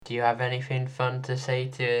do you have anything fun to say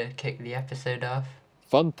to kick the episode off?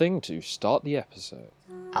 Fun thing to start the episode.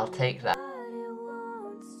 I'll take that.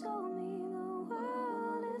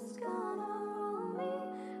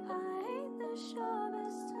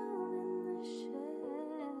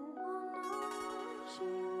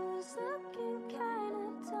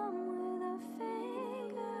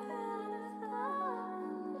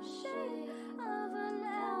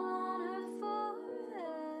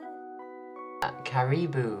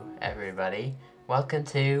 Caribou, everybody. Welcome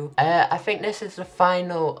to... I think this is the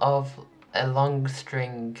final of a long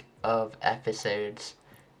string of episodes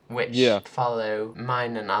which follow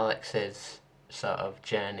mine and Alex's sort of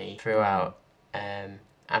journey throughout.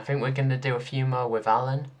 I think we're going to do a few more with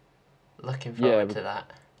Alan. Looking forward to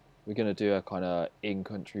that. We're going to do a kind of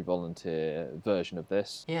in-country volunteer version of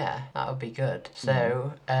this. Yeah, that would be good.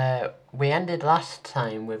 So, we ended last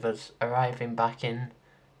time with us arriving back in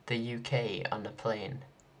the UK on a plane,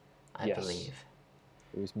 I believe.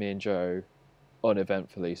 It was me and Joe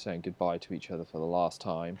uneventfully saying goodbye to each other for the last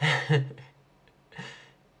time.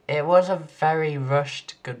 It was a very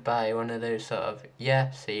rushed goodbye, one of those sort of,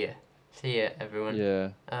 see ya everyone. Yeah.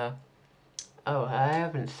 I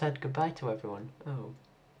haven't said goodbye to everyone.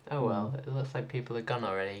 Oh well, it looks like people are gone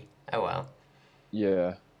already. Oh well.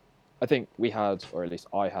 Yeah. I think we had, or at least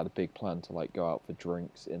I had, a big plan to go out for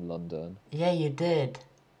drinks in London. Yeah, you did.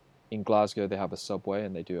 In Glasgow, they have a subway,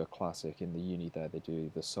 and they do a classic in the uni there. They do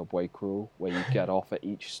the subway crawl, where you get off at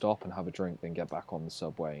each stop and have a drink, then get back on the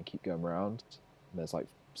subway and keep going around. And there's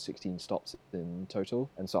 16 stops in total.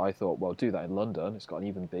 And so I thought, well, do that in London. It's got an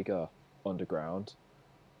even bigger underground.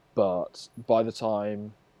 But by the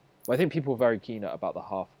time... I think people were very keen at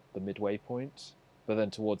about the midway point. But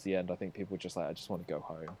then towards the end, I think people were just I just want to go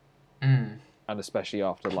home. And especially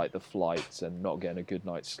after, the flights and not getting a good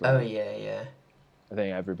night's sleep. Oh, yeah. I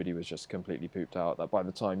think everybody was just completely pooped out. That by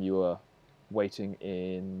the time you were waiting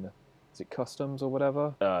in, is it customs or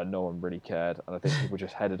whatever? No one really cared, and I think people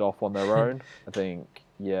just headed off on their own. I think,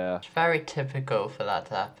 It's very typical for that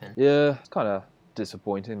to happen. Yeah, it's kind of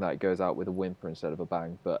disappointing that it goes out with a whimper instead of a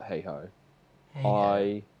bang, but hey-ho.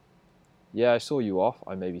 I saw you off.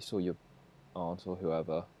 I maybe saw your aunt or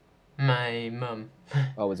whoever. My mum.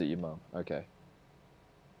 Oh, was it your mum? Okay.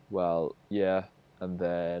 Well, yeah, and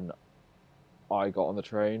then... I got on the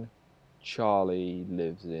train. Charlie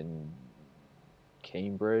lives in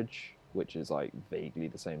Cambridge, which is vaguely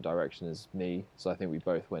the same direction as me. So I think we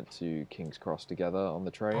both went to King's Cross together on the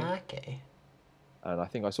train. Okay. And I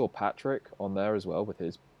think I saw Patrick on there as well with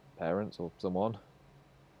his parents or someone.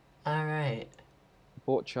 All right.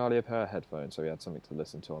 Bought Charlie a pair of headphones so he had something to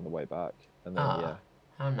listen to on the way back. And then,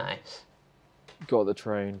 how nice. Got the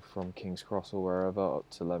train from King's Cross or wherever up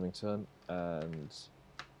to Leamington, and...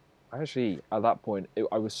 Actually, at that point,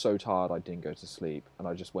 I was so tired I didn't go to sleep, and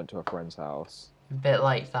I just went to a friend's house. A bit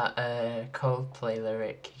like that Coldplay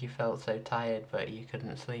lyric, you felt so tired but you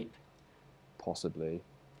couldn't sleep. Possibly.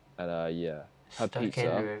 And, had Stuck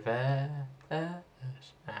pizza. in reverse.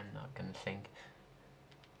 I'm not going to sing.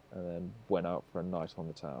 And then went out for a night on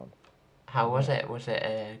the town. How was it? Was it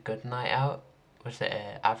a good night out? Was it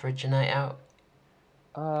an average night out?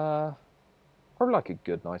 Probably a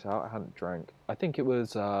good night out. I hadn't drank. I think it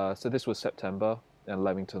was, so this was September, and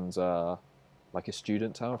Leamington's a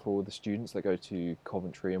student town for all the students that go to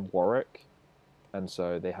Coventry and Warwick. And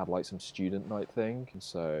so they had some student night thing. And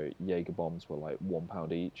so Jaeger bombs were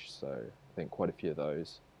 £1 each. So I think quite a few of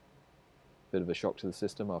those. Bit of a shock to the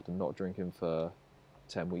system after not drinking for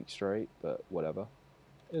 10 weeks straight, but whatever.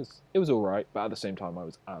 It was all right, but at the same time I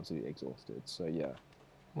was absolutely exhausted. So yeah.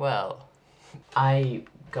 Well,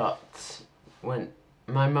 when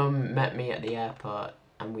my mum met me at the airport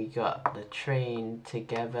and we got the train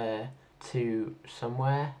together to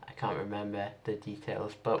somewhere, I can't remember the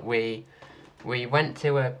details, but we went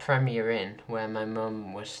to a Premier Inn where my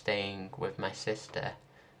mum was staying with my sister,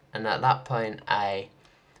 and at that point I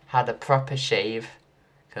had a proper shave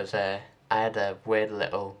because I had a weird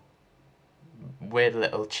little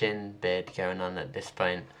chin beard going on at this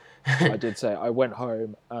point. I did say I went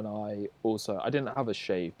home and I didn't have a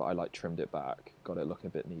shave, but I trimmed it back, got it looking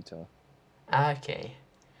a bit neater. Okay.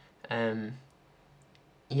 I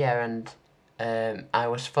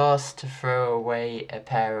was forced to throw away a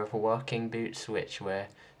pair of walking boots which were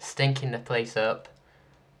stinking the place up.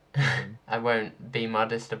 I won't be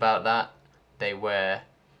modest about that. They were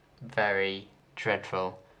very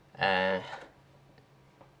dreadful. They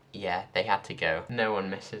had to go. No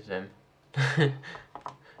one misses them.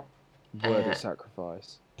 Word of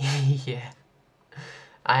sacrifice. Yeah.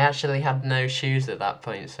 I actually had no shoes at that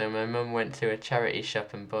point, so my mum went to a charity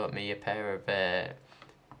shop and bought me a pair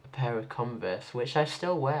pair of Converse, which I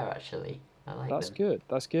still wear actually. I like That's them. good.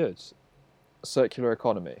 That's good. Circular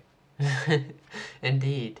economy.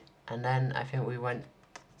 Indeed. And then I think we went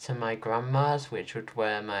to my grandma's, which was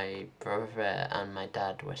where my brother and my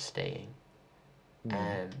dad were staying. Mm.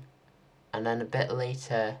 Um, and then a bit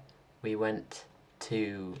later, we went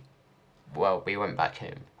to, well, we went back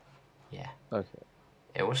home. Yeah. Okay.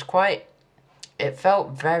 It was quite, it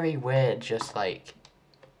felt very weird, just like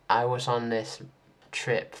I was on this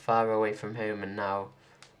trip far away from home and now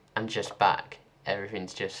I'm just back.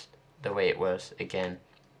 Everything's just the way it was again.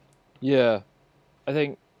 Yeah, I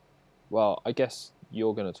think. Well, I guess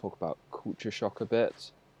you're going to talk about culture shock a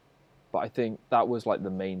bit, but I think that was like the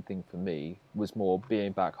main thing for me was more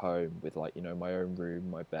being back home with like my own room,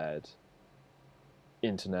 my bed,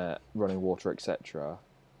 internet, running water, etc.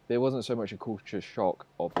 There wasn't so much a culture shock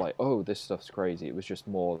of like, oh, this stuff's crazy. It was just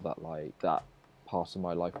more that like that part of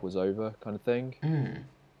my life was over kind of thing. Mm.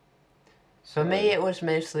 For me, So it was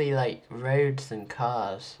mostly like roads and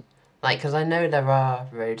cars. Like, because I know there are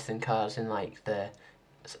roads and cars in like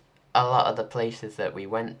a lot of the places that we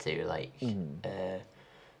went to, like, mm,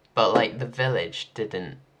 but like the village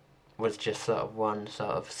didn't, was just sort of one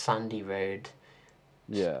sort of sandy road,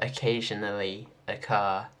 yeah, occasionally a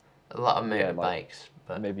car, a lot of yeah, like motorbikes,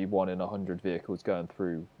 but maybe 1 in 100 vehicles going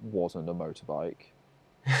through wasn't a motorbike.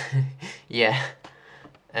 yeah.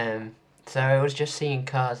 Um, so it was just seeing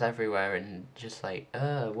cars everywhere and just like,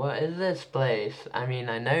 what is this place? I mean,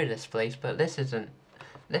 I know this place, but this isn't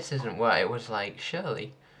what it was like,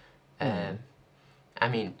 surely. Um, Mm, I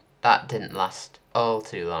mean, that didn't last all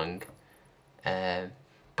too long. Um,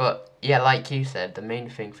 but yeah, like you said, the main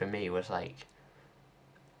thing for me was like,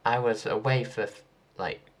 I was away for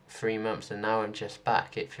like 3 months and now I'm just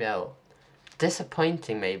back. It felt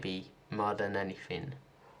disappointing, maybe more than anything.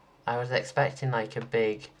 I was expecting like a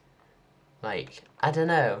big, like, I don't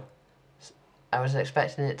know. I was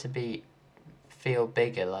expecting it to feel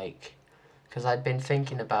bigger, like, because I'd been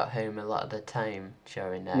thinking about home a lot of the time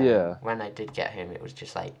during there, and yeah, when I did get home, it was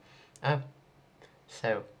just like, oh,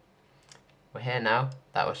 so we're here now.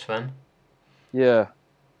 That was fun. yeah.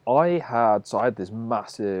 I had this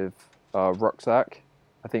massive rucksack.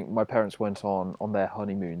 I think my parents went on their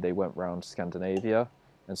honeymoon. They went round Scandinavia,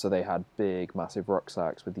 and so they had big, massive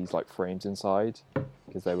rucksacks with these like frames inside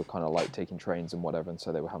because they were kind of like taking trains and whatever, and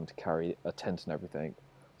so they were having to carry a tent and everything.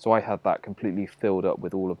 So I had that completely filled up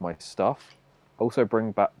with all of my stuff. I also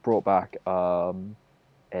brought back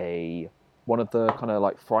a one of the kind of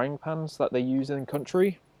like frying pans that they use in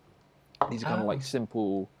country. These are kind of Oh, like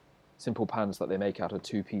simple pans that they make out of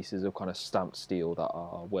two pieces of kind of stamped steel that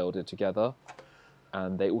are welded together.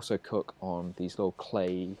 And they also cook on these little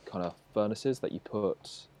clay kind of furnaces that you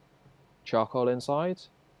put charcoal inside.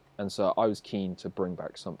 And so I was keen to bring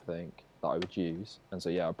back something that I would use. And so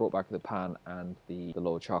yeah, I brought back the pan and the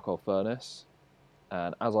little charcoal furnace.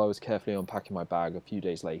 And as I was carefully unpacking my bag a few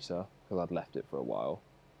days later, because I'd left it for a while,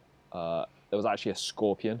 there was actually a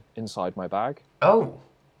scorpion inside my bag. oh,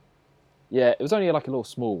 Yeah, it was only like a little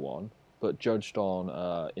small one, but judged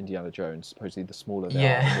on Indiana Jones, supposedly the smaller they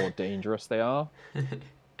are, the yeah. more dangerous they are.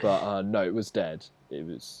 But no, it was dead. It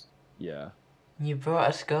was, yeah, You brought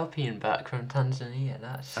a scorpion back from Tanzania.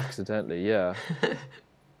 That's. accidentally, yeah.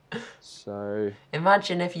 So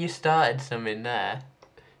Imagine if you started some in there.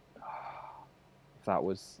 that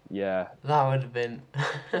was, yeah, That would have been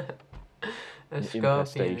a an scorpion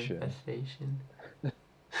infestation. infestation.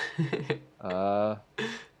 Uh,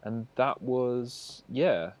 and that was,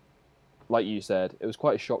 yeah, like you said, it was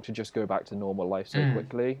quite a shock to just go back to normal life so Mm,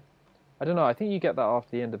 quickly. I don't know. I think you get that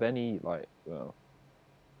after the end of any like, well,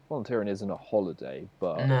 volunteering isn't a holiday,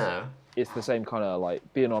 but no. it's the same kind of like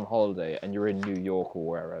being on holiday and you're in New York or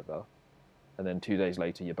wherever, and then 2 days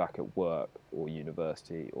later you're back at work or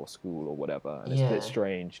university or school or whatever, and it's a bit Yeah.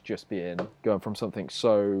 strange just going from something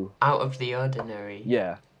so Out of the ordinary.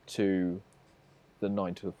 yeah to the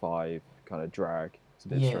 9 to 5 kind of drag. It's a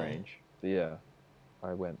bit Yeah. strange, but yeah,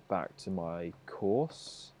 I went back to my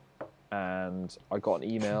course and I got an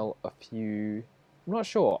email a few. I'm not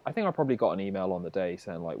sure. I think I probably got an email on the day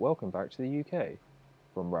saying like "Welcome back to the UK"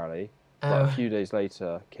 from Raleigh, but a Oh. few days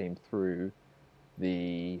later came through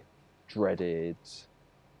the dreaded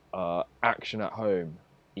 "action at home"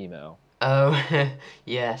 email. Oh.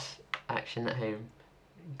 Yes. Action at home.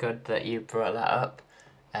 Good that you brought that up.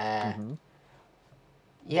 Uh, Hmm.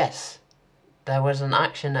 yes. There was an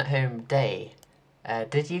action at home day.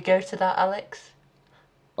 Did you go to that, Alex?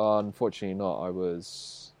 Unfortunately, not. I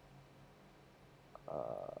was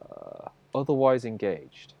otherwise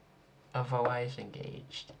engaged. Otherwise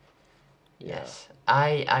engaged. Yeah. Yes.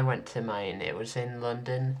 I went to mine. It was in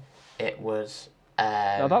London. It was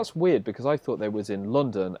Now that's weird because I thought they was in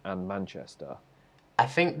London and Manchester. I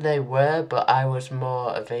think they were, but I was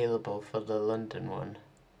more available for the London one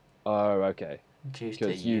Oh, okay. due to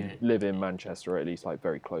Because you live in Manchester, or at least like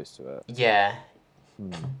very close to it. Yeah,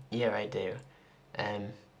 Hmm. yeah, I do. Um,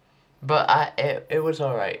 but it was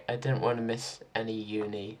alright. I didn't want to miss any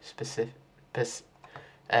uni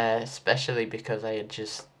especially because I had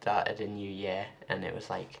just started a new year, and it was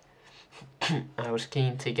like I was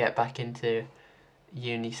keen to get back into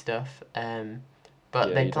uni stuff. But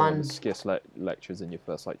Yeah, they you don't want to planned. skip lectures in your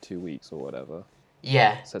first like 2 weeks or whatever.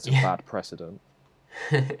 Yeah, Sets a yeah, bad precedent.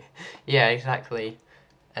 yeah, exactly.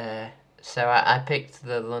 Uh, so I picked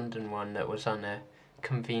the London one that was on a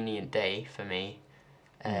convenient day for me.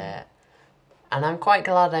 Hmm. And I'm quite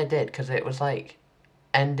glad I did because it was like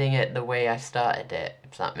ending it the way I started it,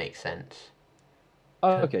 if that makes sense.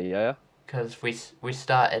 Oh, okay, yeah. Because we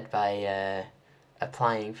started by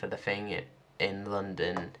applying for the thing in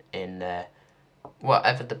London in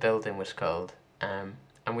whatever the building was called, and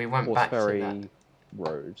we went Horse back to that Ferry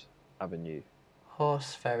Road Avenue.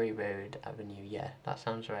 Horse Ferry Road Avenue. Yeah, that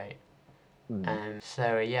sounds right. Hmm.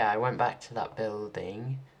 So yeah, I went back to that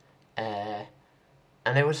building, uh,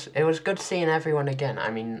 and it was good seeing everyone again. I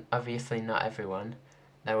mean, obviously not everyone.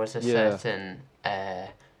 There was Yeah.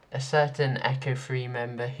 a certain Echo Free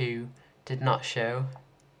member who did not show.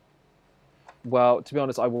 Well, to be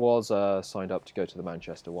honest, I was signed up to go to the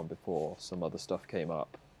Manchester one before some other stuff came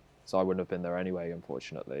up, so I wouldn't have been there anyway,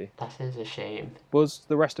 unfortunately. That is a shame. Was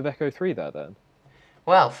the rest of Echo 3 there then?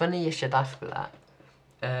 Well, funny you should ask that.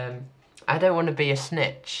 Um, I don't want to be a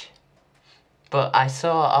snitch, but I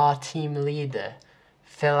saw our team leader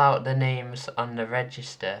fill out the names on the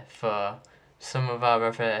register for some of our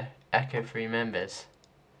other Echo Free members,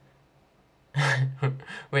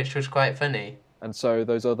 which was quite funny. And so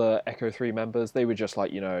those other Echo 3 members, they were just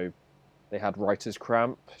like, they had writer's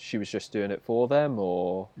cramp. She was just doing it for them,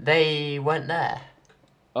 or. They went there.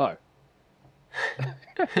 Oh.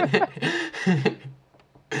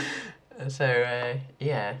 So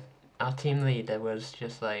yeah, our team leader was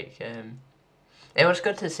just like it was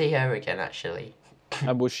good to see her again actually.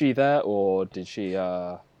 And was she there, or did she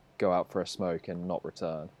go out for a smoke and not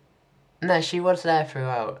return? No, she was there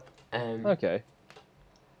throughout. Um, Okay.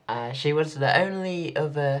 she was the only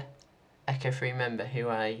other Echo Free member who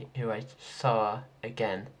I saw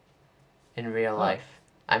again in real Oh. life.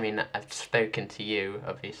 I mean, I've spoken to you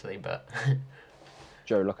obviously, but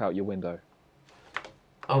Joe, look out your window.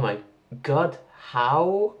 oh my god,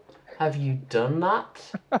 how have you done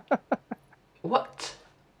that? What?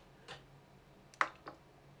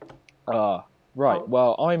 Right. Oh.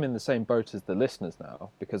 Well, I'm in the same boat as the listeners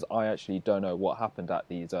now because I actually don't know what happened at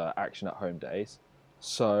these Action at Home days.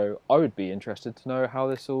 So I would be interested to know how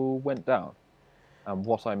this all went down and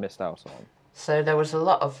what I missed out on. So there was a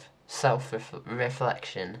lot of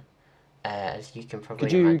self-reflection, as you can Could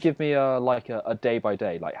probably you imagine. give me a day by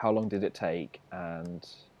day, like how long did it take and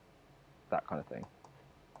that kind of thing?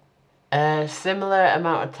 A similar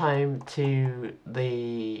amount of time to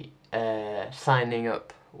the signing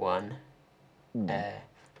up one. Hmm.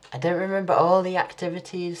 I don't remember all the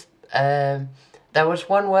activities. There was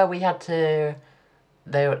one where we had to.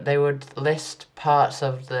 They would list parts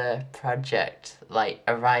of the project, like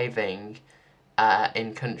arriving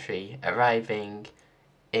in country, arriving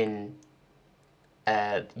in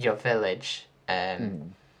your village, Hmm.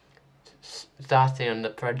 starting on the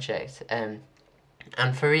project, and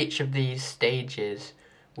for each of these stages,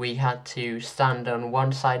 we had to stand on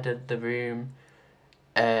one side of the room.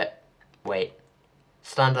 Uh, wait,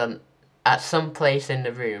 stand on at some place in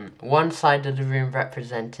the room. One side of the room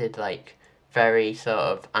represented like very sort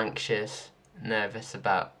of anxious, nervous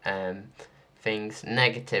about things,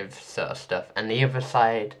 negative sort of stuff, and the other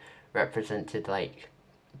side represented like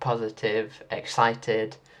positive,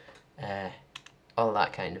 excited, uh, all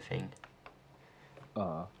that kind of thing.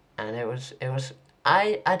 Uh, And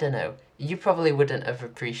I don't know. You probably wouldn't have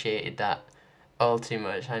appreciated that all too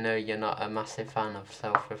much. I know you're not a massive fan of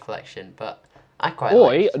self-reflection, but I quite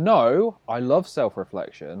Oi, liked. no, I love self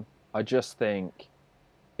reflection. I just think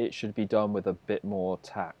it should be done with a bit more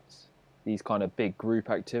tact. These kind of big group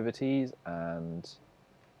activities and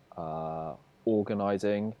uh,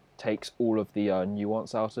 organizing takes all of the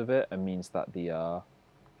nuance out of it and means that the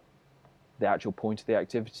actual point of the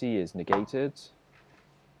activity is negated.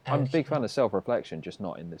 I'm a big Okay. fan of self reflection, just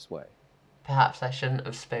not in this way. Perhaps I shouldn't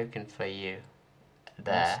have spoken for you What,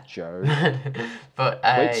 there. Joe? But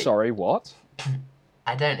Wait, sorry, what?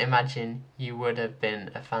 I don't imagine you would have been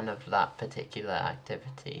a fan of that particular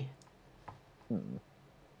activity. Hmm.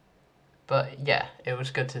 But yeah, it was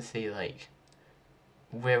good to see like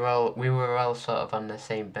we were all sort of on the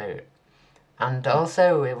same boat, and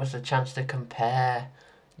also it was a chance to compare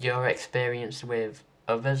your experience with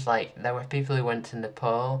others. Like there were people who went to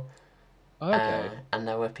Nepal, Okay. and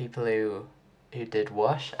there were people who did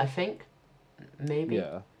Wash, I think, maybe,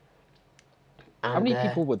 Yeah. How and many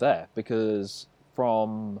people were there? Because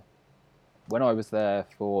from when I was there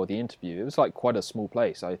for the interview, it was like quite a small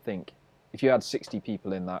place. I think if you had 60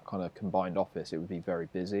 people in that kind of combined office, it would be very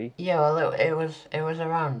busy. yeah, well, it was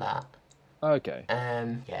around that. Okay.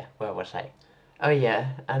 Yeah, where was I? Oh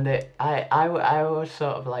yeah, and I was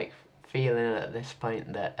sort of like feeling at this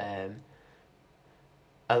point that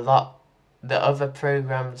a lot the other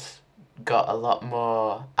programs got a lot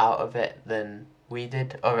more out of it than we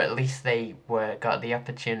did, or at least they were got the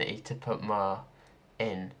opportunity to put more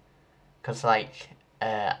in. Cause like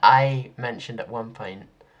I mentioned at one point,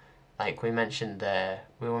 like we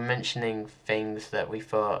were mentioning things that we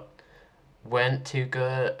thought weren't too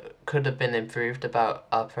good, could have been improved about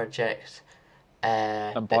our project.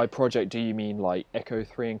 And by project, do you mean like Echo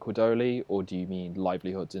 3 in Quidoli, or do you mean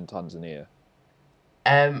livelihoods in Tanzania?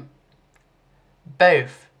 Um,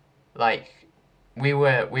 both. Like we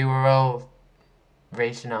were all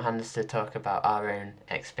raising our hands to talk about our own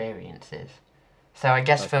experiences. So I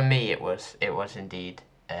guess Okay. for me it was indeed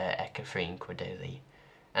Ecofree Quidoli,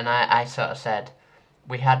 and I sort of said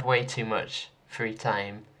we had way too much free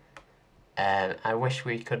time. I wish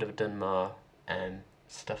we could have done more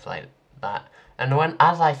stuff like that. And when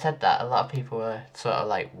as I said that, a lot of people were sort of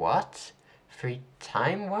like, "What? Free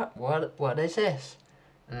time? What is this?"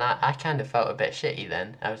 And I kind of felt a bit shitty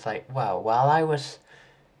then. I was like, "Wow, while I was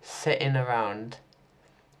sitting around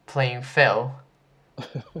playing Phil,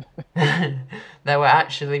 there were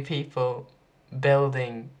actually people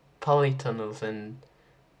building polytunnels and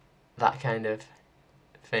that kind of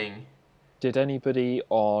thing." Did anybody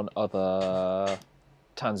on other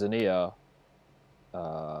Tanzania,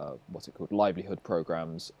 what's it called, livelihood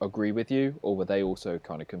programs agree with you, or were they also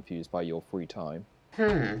kind of confused by your free time?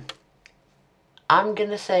 Hmm. I'm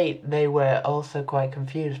gonna say they were also quite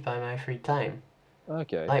confused by my free time.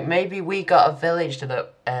 Okay. Like maybe we got a village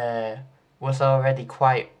that was already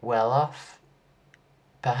quite well off,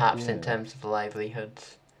 perhaps in Yeah. terms of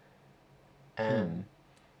livelihoods. Hmm. Um,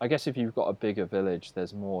 I guess if you've got a bigger village,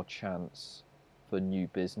 there's more chance for new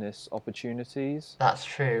business opportunities. that's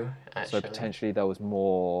true, So actually. potentially there was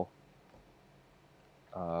more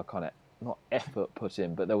kind of not effort put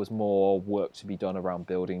in, but there was more work to be done around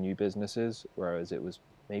building new businesses, whereas it was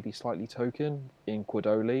maybe slightly token in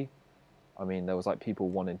Quidoli. I mean, there was like people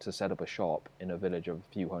wanting to set up a shop in a village of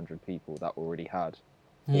a few hundred people that already had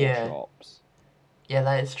four Yeah, shops. yeah,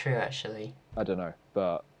 that is true, actually. I don't know,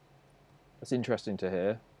 but it's interesting to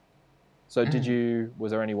hear. So, Mm.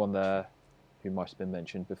 was there anyone there who might have been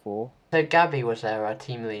mentioned before? So Gabby was there, our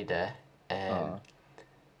team leader. Um, Uh,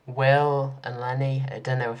 Will and Lenny. I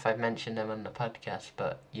don't know if I've mentioned them on the podcast,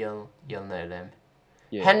 but you'll know them.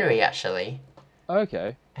 yeah. Henry actually.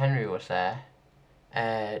 Okay. Henry was there.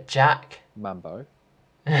 Jack. Mambo.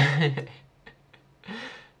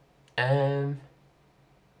 um.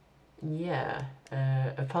 Yeah.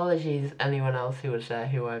 Apologies anyone else who was there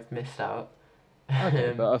who I've missed out.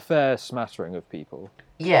 Okay, but a fair smattering of people.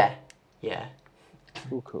 Yeah. Yeah.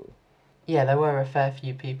 Cool, cool. Yeah. There were a fair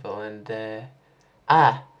few people, and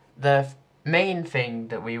ah, the main thing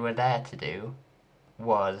that we were there to do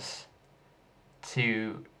was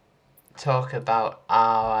to talk about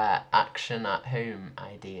our action at home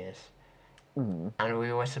ideas, Hmm. and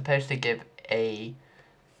we were supposed to give a.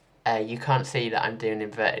 You can't see that I'm doing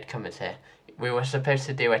inverted commas here. We were supposed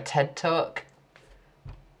to do a TED talk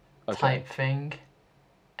Okay. type thing.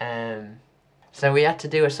 Um, so we had to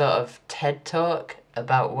do a sort of TED talk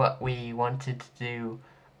about what we wanted to do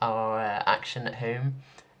our action at home.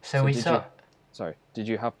 So So we did you, saw. sorry, did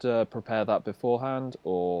you have to prepare that beforehand,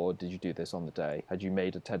 or did you do this on the day? Had you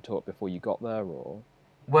made a TED talk before you got there, or?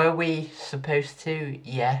 Were we supposed to?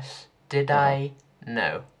 Yes. Did Uh huh. I?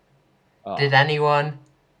 No. Did Ah. anyone?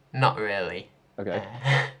 Not really. Okay.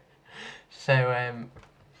 Uh, so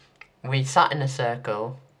we sat in a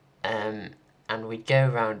circle, and we'd go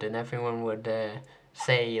around, and everyone would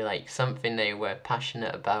say like something they were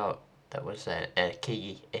passionate about that was a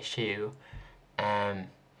key issue, um,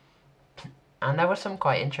 and there were some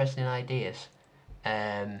quite interesting ideas.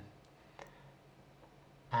 Um,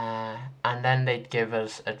 and then they'd give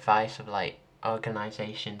us advice of like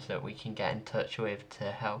organisations that we can get in touch with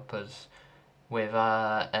to help us with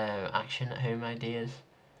our action at home ideas.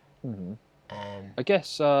 Hmm. Um, I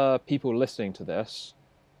guess people listening to this,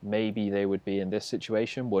 maybe they would be in this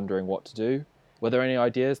situation wondering what to do. Were there any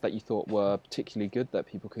ideas that you thought were particularly good that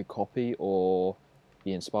people could copy, or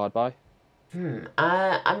be inspired by?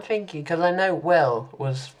 I'm thinking because I know Will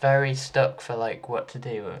was very stuck for like what to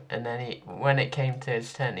do, and then when it came to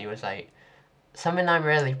his turn, he was like, "Something I'm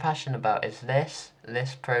really passionate about is this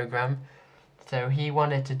program." So he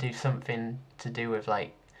wanted to do something to do with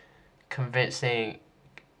like convincing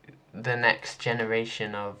the next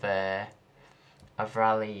generation of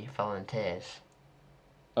rally volunteers.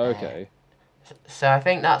 Okay. So I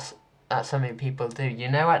think that's something people do. You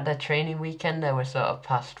know, at the training weekend, there were sort of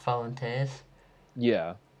past volunteers.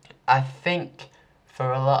 Yeah. I think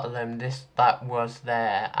for a lot of them, that was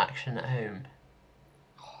their action at home.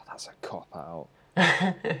 Oh, that's a cop out.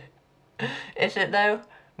 Is it though?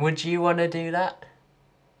 Would you want to do that?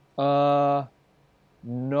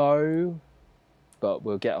 No, but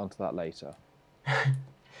we'll get onto that later.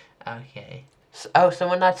 Okay.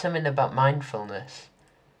 Someone had something about mindfulness.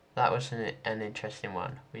 That was an interesting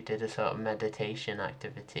one. We did a sort of meditation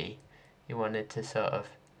activity. You wanted to sort of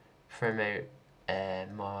promote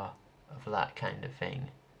more of that kind of thing.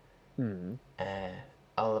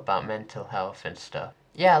 All about mental health and stuff.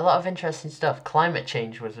 Yeah, a lot of interesting stuff. Climate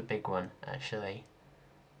change was a big one, actually.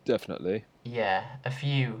 Definitely. Yeah,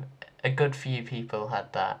 a good few people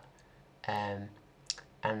had that, and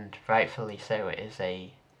rightfully so. It is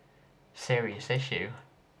a serious issue.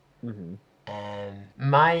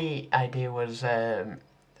 My idea was I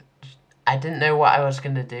didn't know what I was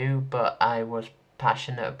gonna do, but I was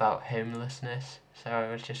passionate about homelessness, so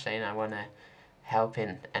I was just saying I want to help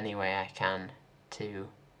in any way I can to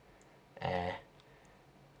uh,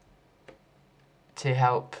 to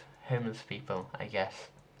help homeless people, I guess.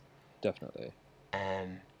 Definitely.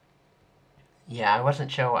 Yeah, I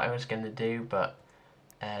wasn't sure what I was gonna do, but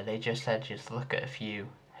they just said just look at a few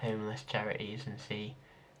homeless charities and see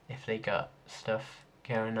if they got stuff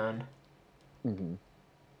going on.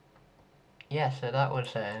 Yeah, so that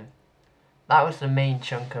was the main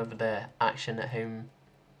chunk of the action at home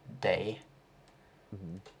day.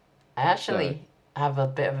 I actually have a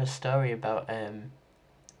bit of a story about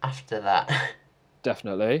after that.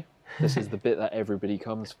 Definitely. This is the bit that everybody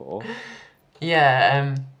comes for.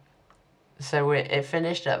 Yeah, so it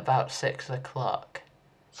finished at about 6 o'clock.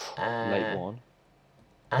 Late one.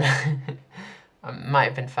 It might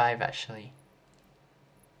have been 5 actually.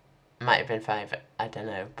 Might have been 5. I don't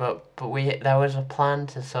know. But there was a plan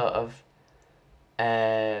to sort of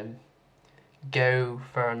go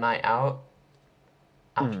for a night out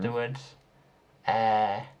afterwards.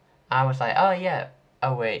 I was like, oh yeah.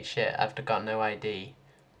 Oh wait, shit! I've got no ID.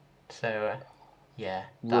 So yeah,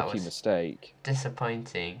 that Rookie was mistake.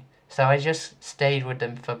 disappointing. So I just stayed with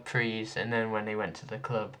them for prees, and then when they went to the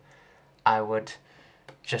club, I would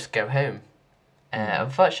just go home.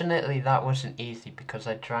 Unfortunately, that wasn't easy because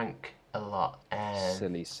I drank a lot.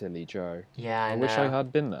 Silly Joe. Yeah, I wish I know.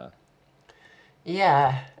 had been there.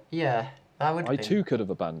 Yeah, that would. I too could have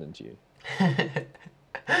abandoned you.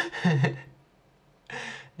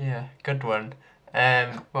 Yeah, good one.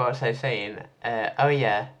 What was I saying? Oh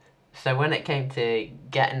yeah. So when it came to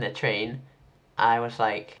getting the train, I was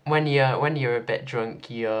like, when you're a bit drunk,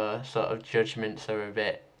 your sort of judgments are a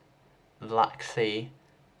bit laxy,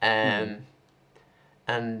 and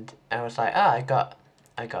I was like, oh,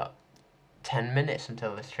 I got 10 minutes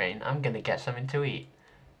until this train. I'm gonna get something to eat.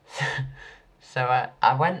 So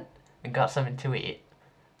I went and got something to eat.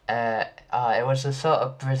 It was a sort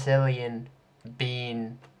of Brazilian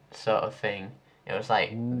bean sort of thing. It was like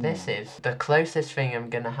this is the closest thing I'm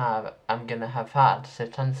gonna have had to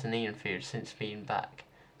Tanzanian food since being back.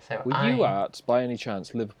 So Were you at, by any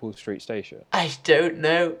chance, Liverpool Street Station? I don't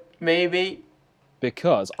know. Maybe.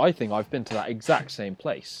 Because I think I've been to that exact same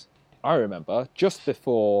place. I remember just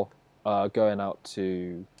before going out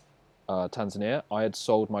to Tanzania, I had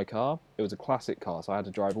sold my car. It was a classic car, so I had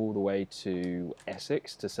to drive all the way to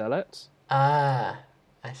Essex to sell it. Ah,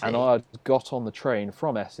 I see. And I had got on the train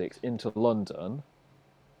from Essex into London.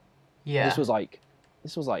 Yeah. This was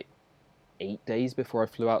like 8 days before I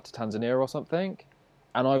flew out to Tanzania or something.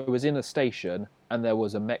 And I was in a station, and there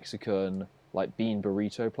was a Mexican like bean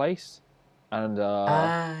burrito place. And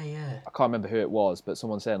yeah. I can't remember who it was, but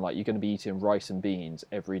someone saying like you're going to be eating rice and beans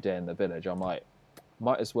every day in the village. I'm like,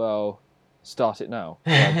 might as well start it now.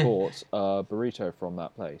 So I bought a burrito from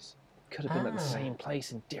that place. Could have been at the same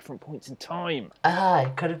place in different points in time.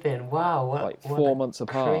 It could have been. Wow, like 4 months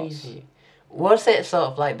apart. Crazy. Was it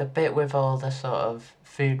sort of like the bit with all the sort of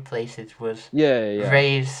food places was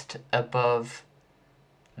raised above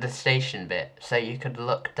the station bit, so you could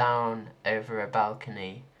look down over a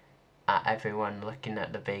balcony at everyone looking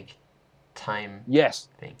at the big time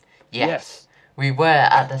thing? Yes. We were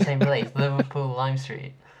at the same place, Liverpool Lime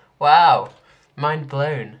Street. Wow. Mind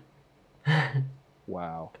blown.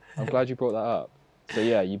 Wow. I'm glad you brought that up. So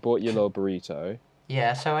yeah, you bought your little burrito.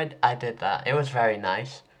 Yeah, so I did that. It was very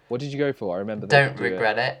nice. What did you go for? I remember they Don't could do it.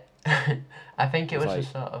 regret it. I think It it was was a like,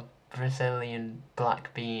 sort of Brazilian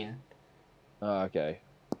black bean oh, okay.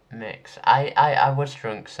 mix. I was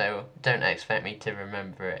drunk, so don't expect me to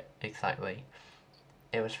remember it exactly.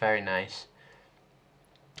 It was very nice.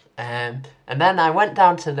 And then I went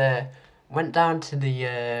down to the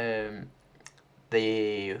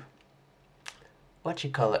what do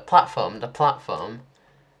you call it, the platform,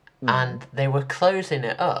 Hmm. and they were closing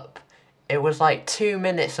it up. It was like 2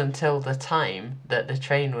 minutes until the time that the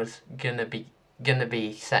train was gonna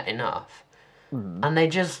be setting off, Hmm. and they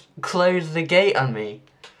just closed the gate on me,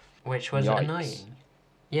 which was Yikes. annoying.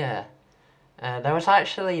 Yeah, there was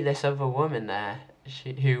actually this other woman there,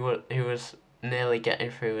 who was nearly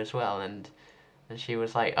getting through as well, and she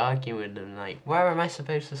was like arguing with them, like, where am I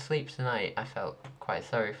supposed to sleep tonight? I felt quite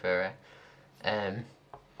sorry for her. Um,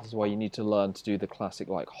 This is why you need to learn to do the classic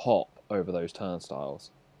like hop over those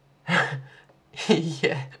turnstiles.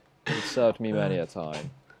 yeah. It served me many a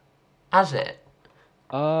time. Has it?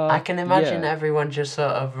 I can imagine Yeah. everyone just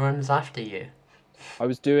sort of runs after you. I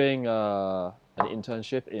was doing an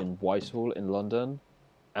internship in Whitehall in London,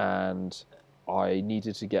 and I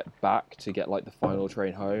needed to get back to get like the final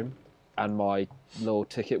train home, and my little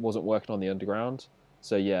ticket wasn't working on the underground.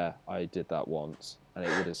 So yeah, I did that once, and it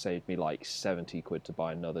would have saved me like 70 quid to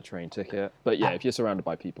buy another train ticket. But yeah, I, if you're surrounded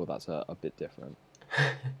by people, that's a bit different.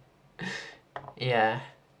 yeah.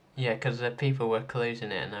 Yeah, because the people were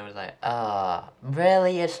closing it, and I was like, ah,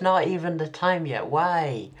 really? It's not even the time yet.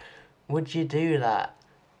 Why would you do that?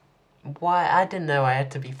 Why? I didn't know I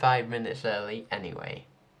had to be 5 minutes early anyway.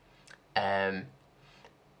 Um,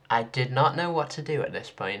 I did not know what to do at this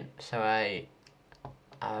point, so I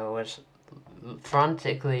was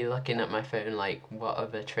frantically looking at my phone like, what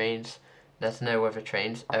other trains? There's no other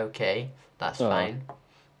trains. Okay, that's Uh, fine.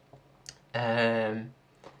 Um,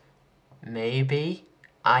 maybe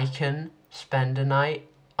I can spend a night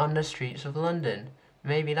on the streets of London.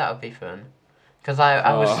 Maybe that would be fun. Because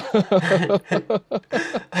I was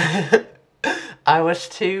uh. I was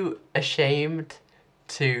too ashamed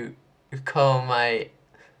to call my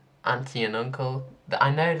auntie and uncle. I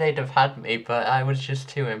know they'd have had me, but I was just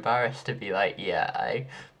too embarrassed to be like, yeah, I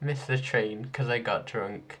missed the train because I got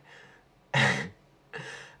drunk. Mm.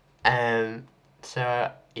 Um,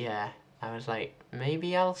 so yeah, I was like,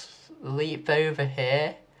 maybe I'll sleep over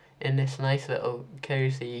here in this nice little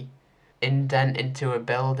cozy indent into a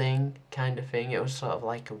building kind of thing. It was sort of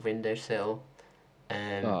like a windowsill.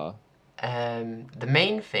 Um, Uh, the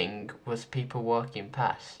main thing was people walking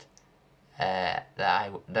past.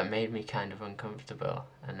 That made me kind of uncomfortable,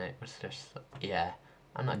 and it was just, yeah,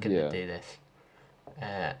 I'm not gonna yeah. do this.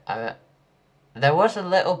 There was a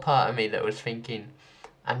little part of me that was thinking,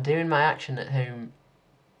 I'm doing my action at home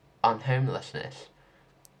on homelessness.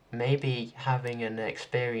 Maybe having an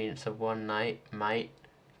experience of one night might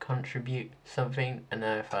contribute something. And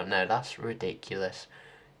then I thought, no, that's ridiculous.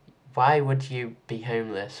 Why would you be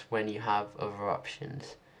homeless when you have other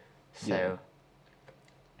options? Yeah. So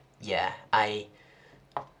yeah, I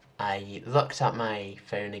looked at my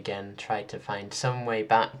phone again, tried to find some way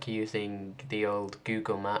back using the old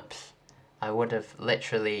Google Maps. I would have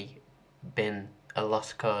literally been a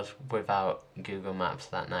lost cause without Google Maps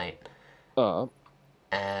that night. Uh,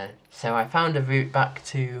 So I found a route back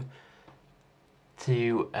to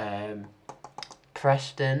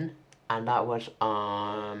Preston, and that was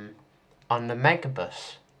on the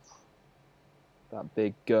Megabus. that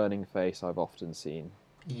big gurning face I've often seen.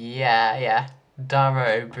 Yeah, yeah.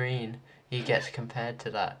 Dara O'Brien. He gets compared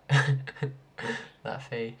to that that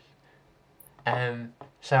face.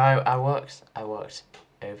 So I walked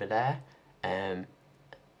over there. Um,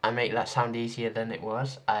 I make that sound easier than it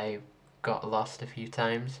was. I got lost a few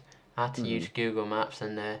times. I had to Mm. use Google Maps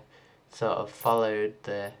and sort of followed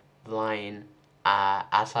the line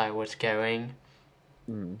as I was going.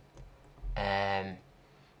 Mm. Um,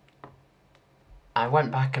 I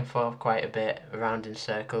went back and forth quite a bit, around in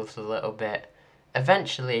circles a little bit.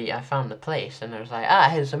 Eventually, I found the place and I was like,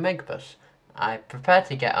 here's a Megabus. I prepared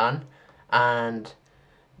to get on, and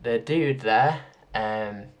the dude there,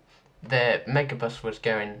 the Megabus was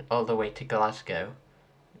going all the way to Glasgow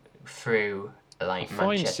through A like fine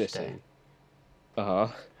Manchester. city. Uh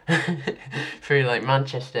huh. Through like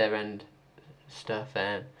Manchester and stuff,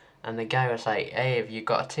 and the guy was like, hey, have you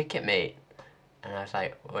got a ticket, mate? And I was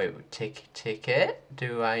like, wait, ticket?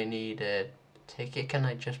 Do I need a ticket? Can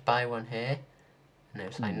I just buy one here? And it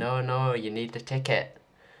was like, Mm. no, you need the ticket.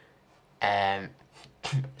 Um,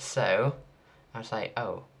 so I was like,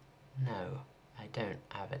 oh, no, I don't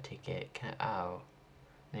have a ticket. Oh.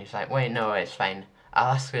 And he's like, wait, no, it's fine.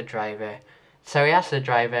 I'll ask the driver. So he asked the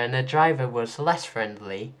driver, and the driver was less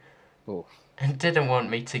friendly Oof. and didn't want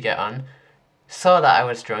me to get on. Saw that I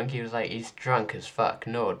was drunk. He was like, he's drunk as fuck.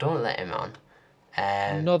 No, don't let him on.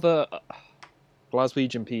 Another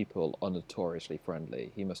Glaswegian people are notoriously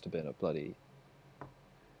friendly. He must have been a bloody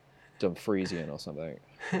Dumfriesian or something.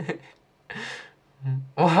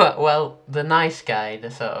 Well, the nice guy,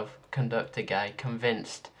 the sort of conductor guy,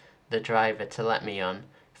 convinced the driver to let me on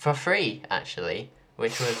for free, actually,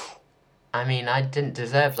 which was, I mean, I didn't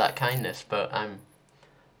deserve that kindness, but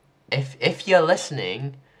if you're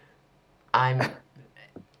listening, I'm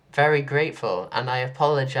very grateful, and I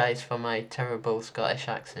apologise for my terrible Scottish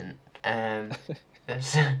accent.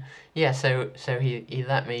 So, yeah, so he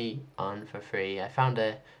let me on for free. I found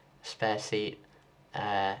a spare seat,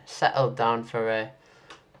 settled down for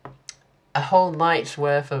a whole night's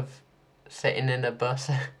worth of sitting in a bus.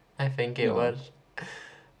 I think it No. was.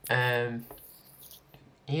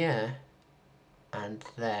 Yeah, and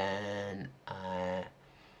then I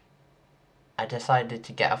decided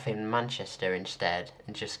to get off in Manchester instead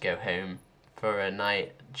and just go home for a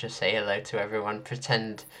night. Just say hello to everyone.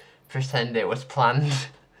 Pretend it was planned.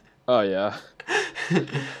 Oh yeah.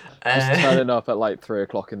 Just turning up at like 3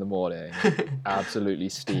 o'clock in the morning, absolutely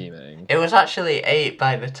steaming. It was actually 8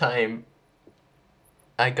 by the time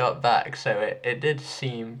I got back, so it did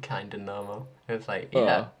seem kind of normal. It was like,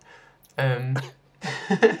 yeah.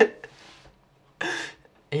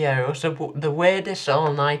 Yeah, it was the weirdest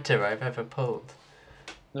all-nighter I've ever pulled.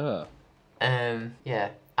 Yeah.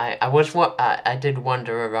 Yeah. I did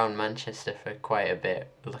wander around Manchester for quite a bit,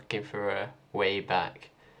 looking for a way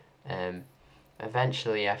back.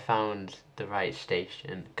 Eventually I found the right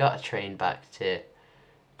station, got a train back to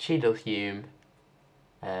Cheadlehume.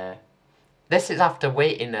 This is after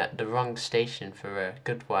waiting at the wrong station for a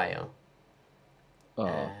good while.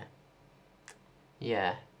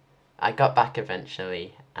 Yeah. I got back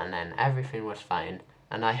eventually, and then everything was fine.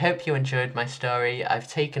 And I hope you enjoyed my story. I've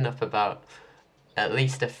taken up about at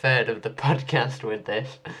least a third of the podcast with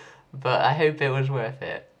this, but I hope it was worth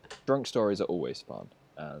it. Drunk stories are always fun,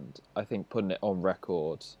 and I think putting it on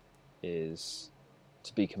record is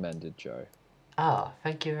to be commended, Joe. Oh,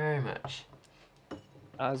 thank you very much.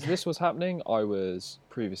 As this was happening, I was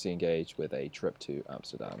previously engaged with a trip to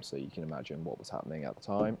Amsterdam, so you can imagine what was happening at the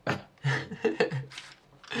time.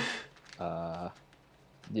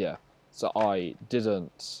 Yeah, so I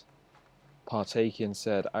didn't partake in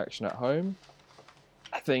said action at home.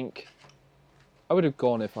 I think I would have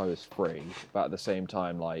gone if I was free, but at the same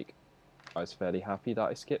time, like, I was fairly happy that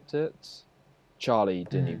I skipped it. Charlie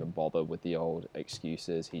didn't even bother with the old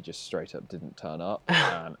excuses. He just straight up didn't turn up.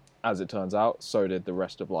 And as it turns out, so did the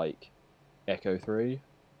rest of, like, Echo 3.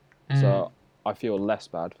 So I feel less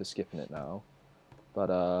bad for skipping it now.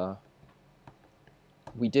 But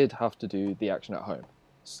we did have to do the action at home.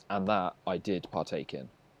 And that I did partake in.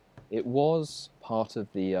 It was part of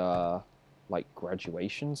the, like,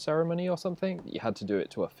 graduation ceremony or something. You had to do it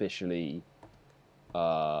to officially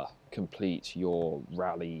complete your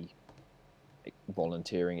rally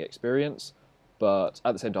volunteering experience, but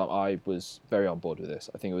at the same time I was very on board with this.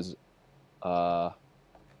 I think it was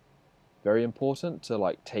very important to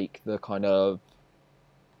like take the kind of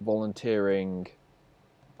volunteering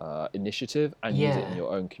initiative and use it in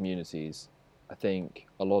your own communities. I think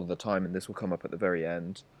a lot of the time, and this will come up at the very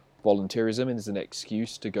end, volunteerism is an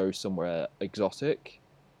excuse to go somewhere exotic,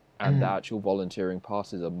 and the actual volunteering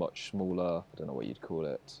part is a much smaller, I don't know what you'd call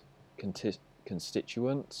it,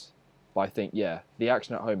 constituent. But I think, yeah, the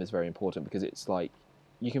action at home is very important because it's like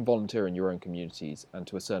you can volunteer in your own communities and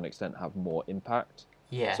to a certain extent have more impact.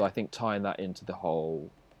 Yeah. So I think tying that into the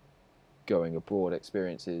whole going abroad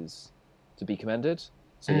experience is to be commended.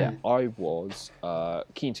 So yeah, I was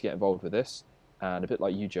keen to get involved with this. And a bit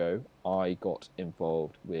like you, Joe, I got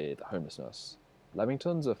involved with homelessness.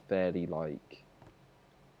 Leamington's a fairly like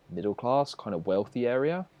middle class, kind of wealthy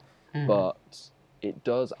area, but it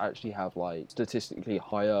does actually have like statistically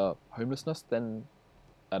higher homelessness than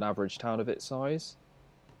an average town of its size.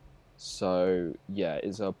 So yeah,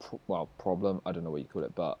 it's a problem. I don't know what you call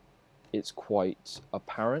it, but it's quite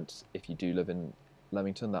apparent if you do live in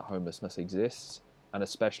Leamington that homelessness exists, and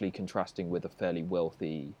especially contrasting with a fairly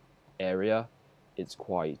wealthy area, it's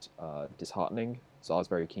quite disheartening. So I was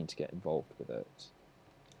very keen to get involved with it.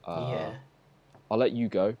 Yeah. I'll let you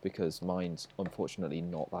go because mine's unfortunately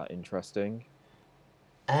not that interesting.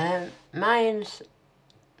 Mine's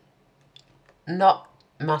not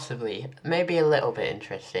massively, maybe a little bit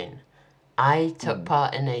interesting. I took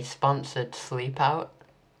part in a sponsored sleep out.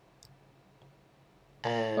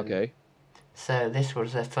 Okay. So this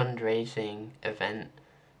was a fundraising event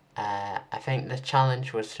I think the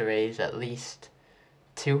challenge was to raise at least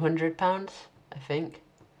 £200. I think.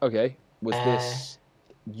 Okay. Was Uh, this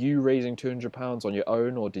you raising £200 on your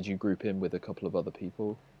own, or did you group in with a couple of other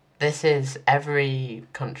people? this is every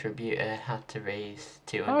contributor had to raise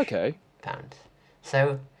Okay. £200.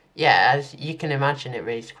 So yeah, as you can imagine, it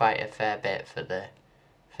raised quite a fair bit for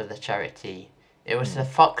the charity. It was the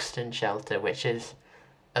Hmm. Foxton Shelter, which is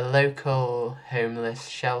a local homeless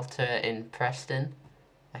shelter in Preston,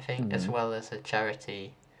 I think, as Hmm. well as a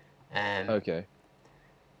charity. Um, Okay.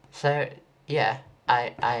 so yeah,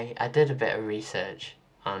 I did a bit of research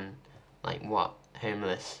on like what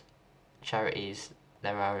homeless charities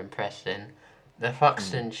there are in Preston. The Hmm.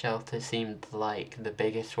 Foxton shelter seemed like the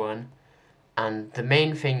biggest one, and the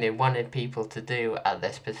main thing they wanted people to do at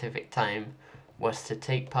this specific time was to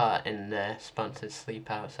take part in the sponsored sleep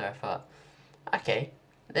out. So I thought, okay,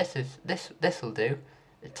 this'll do.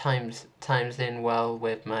 It times in well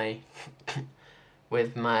with my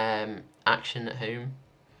with my action at home.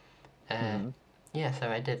 Uh, Hmm. yeah, so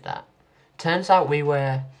I did that. Turns out we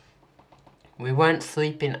weren't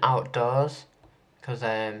sleeping outdoors because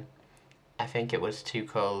I think it was too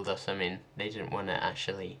cold or something. They didn't want to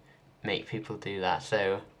actually make people do that,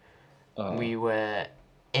 so Uh. we were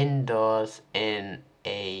indoors in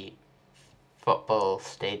a football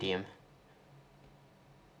stadium.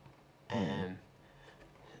 Hmm. Um,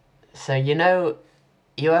 so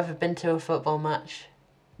you ever been to a football match?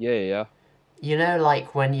 Yeah. Yeah.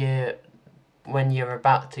 Like when you're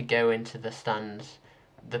about to go into the stands,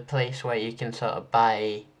 the place where you can sort of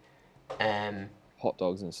buy, um, Hot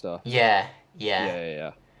dogs and stuff. yeah, yeah. Yeah. Yeah.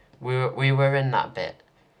 Yeah. We were in that bit,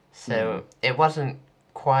 Hmm. so it wasn't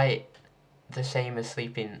quite the same as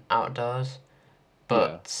sleeping outdoors, Yeah.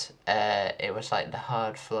 but it was like the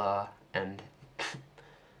hard floor and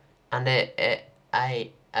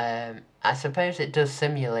I suppose it does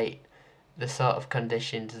simulate the sort of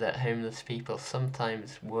conditions that homeless people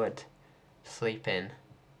sometimes would sleep in.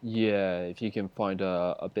 Yeah. If you can find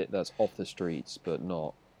a bit that's off the streets, but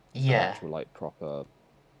not an Yeah. actual like proper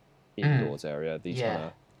Mm. indoors area. These kind Yeah.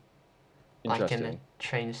 of Like in a interesting.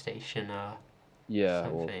 train station or Yeah,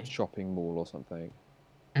 or something. shopping mall or something.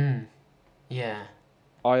 Mm. Yeah.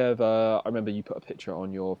 I have. I remember you put a picture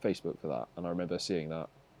on your Facebook for that, and I remember seeing that.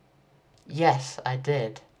 Yes, I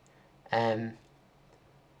did. Um,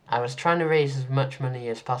 I was trying to raise as much money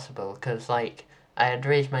as possible because, like, I had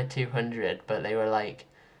raised my 200, but they were like,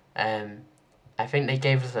 um, I think they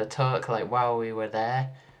gave us a talk, like, while we were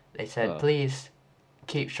there. They said, Uh, please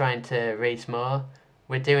keep trying to raise more.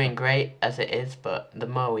 We're doing great as it is, but the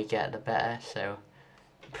more we get, the better. So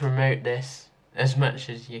promote this as much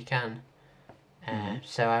as you can. mm,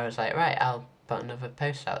 So I was like, right, I'll put another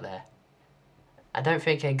post out there. I don't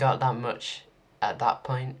think I got that much at that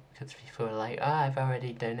point because people were like, "Oh, I've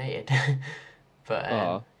already donated," but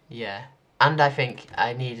uh, yeah, and I think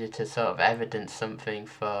I needed to sort of evidence something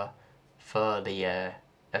for the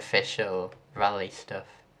official rally stuff.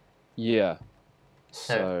 yeah.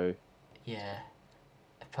 So So, yeah,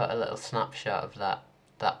 I put a little snapshot of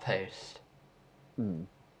that post. mm,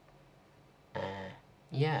 Uh,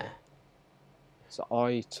 yeah. so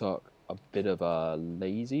I took a bit of a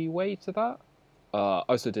lazy way to that. I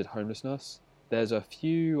also did homelessness. There's a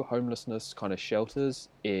few homelessness kind of shelters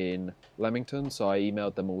in Leamington, so I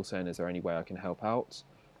emailed them all saying, "Is there any way I can help out?"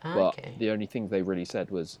 But Okay. the only thing they really said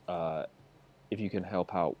was, if you can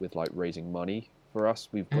help out with like raising money for us,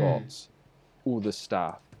 we've Mm. got all the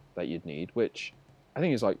staff that you'd need, which I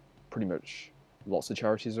think is like pretty much lots of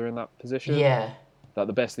charities are in that position. Yeah. That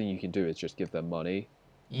the best thing you can do is just give them money.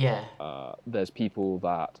 Yeah. There's people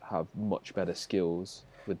that have much better skills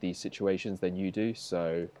with these situations than you do,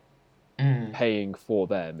 so Mm. paying for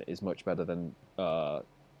them is much better than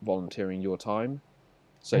volunteering your time.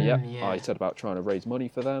 So, yeah, Mm. I Yeah. set about trying to raise money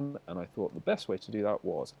for them, and I thought the best way to do that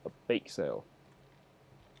was a bake sale.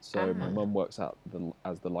 So my Ah. mum works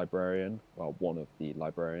as the librarian, well, one of the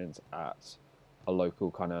librarians at a local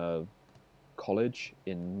kind of college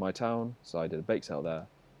in my town. So I did a bake sale there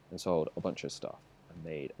and sold a bunch of stuff and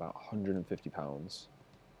made about £150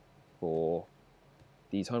 for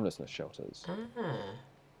these homelessness shelters. Ah.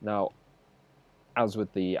 Now, as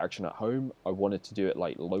with the action at home, I wanted to do it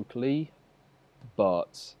like locally,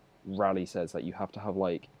 but Rally says that you have to have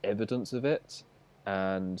like evidence of it.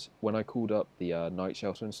 And when I called up the night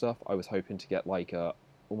shelter and stuff, I was hoping to get like a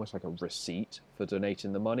almost like a receipt for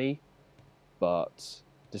donating the money, but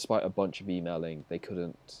despite a bunch of emailing, they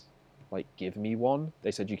couldn't like give me one.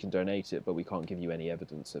 They said you can donate it, but we can't give you any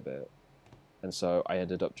evidence of it. And so I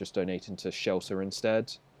ended up just donating to shelter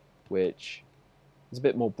instead, which it's a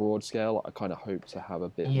bit more broad scale. I kind of hope to have a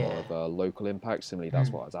bit more Yeah. of a local impact. Similarly, that's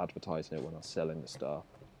what I was advertising it when I was selling the stuff.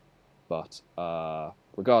 But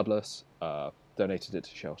regardless, donated it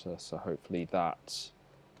to shelter, so hopefully that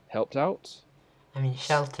helped out. I mean,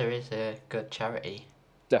 Shelter is a good charity.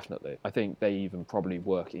 Definitely. I think they even probably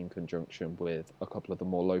work in conjunction with a couple of the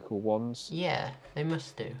more local ones. Yeah, they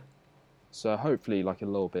must do. So hopefully, like, a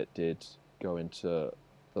little bit did go into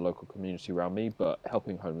the local community around me, but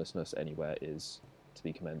helping homelessness anywhere is to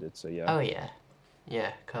be commended. So yeah. Oh, yeah. Yeah,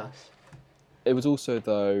 of course. It was also,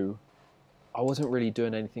 though, I wasn't really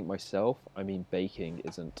doing anything myself. I mean, baking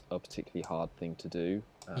isn't a particularly hard thing to do.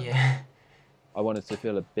 Yeah. I wanted to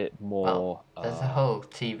feel a bit more. Well, there's a whole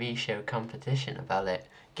TV show competition about it.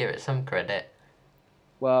 Give it some credit.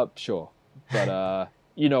 Well, sure, but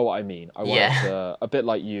you know what I mean. I wanted Yeah. to, a bit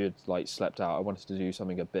like you'd like slept out. I wanted to do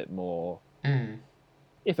something a bit more,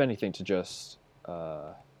 if anything, to just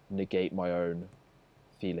negate my own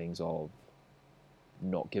feelings of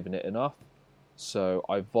not giving it enough. So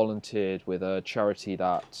I volunteered with a charity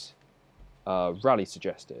that Rally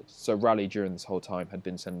suggested. So Rally during this whole time had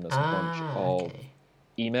been sending us a bunch of Okay.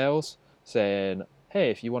 emails saying, hey,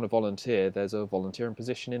 if you want to volunteer, there's a volunteering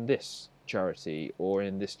position in this charity or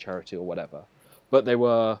in this charity or whatever. But they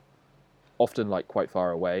were often like quite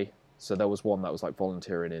far away. So there was one that was like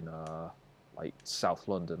volunteering in like South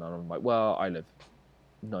London, and I'm like, well, I live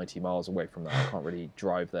 90 miles away from that. I can't really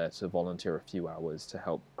drive there to volunteer a few hours to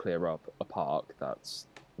help clear up a park. That's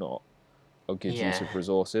not a good use of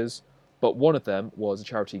resources. But one of them was a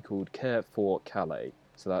charity called Care for Calais.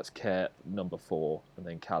 So that's Care number 4 and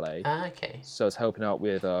then Calais. Okay. So it's helping out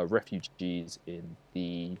with refugees in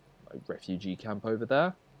the refugee camp over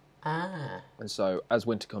there. And so as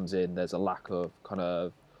winter comes in, there's a lack of kind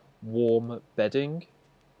of warm bedding.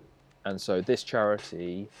 And so this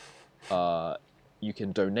charity, you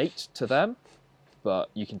can donate to them,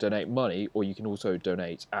 but you can donate money, or you can also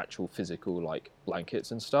donate actual physical like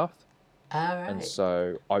blankets and stuff. Alright. And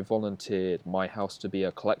so I volunteered my house to be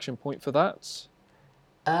a collection point for that.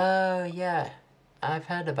 Oh, yeah. I've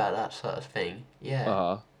heard about that sort of thing.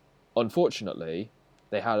 Yeah. Unfortunately,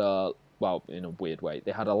 they had well, in a weird way,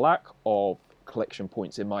 they had a lack of collection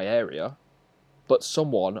points in my area, but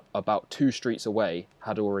someone about 2 streets away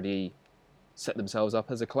had already set themselves up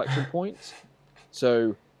as a collection point.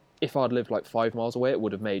 So if I'd lived like 5 miles away, it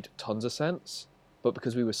would have made tons of sense. But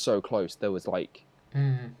because we were so close, there was like...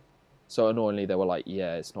 So annoyingly, they were like,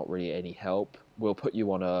 yeah, it's not really any help. We'll put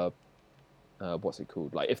you on a... what's it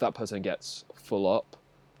called? Like, if that person gets full up,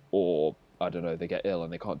 or, I don't know, they get ill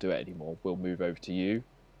and they can't do it anymore, we'll move over to you.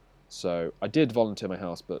 So I did volunteer my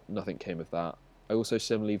house, but nothing came of that. I also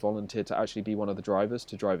similarly volunteered to actually be one of the drivers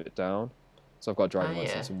to drive it down. So I've got a driving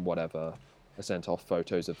license and whatever. I sent off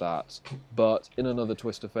photos of that. But in another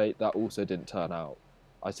twist of fate, that also didn't turn out.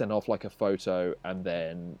 I sent off like a photo and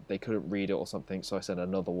then they couldn't read it or something, so I sent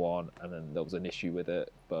another one and then there was an issue with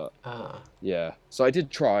it. But yeah, so I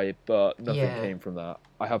did try, but nothing came from that.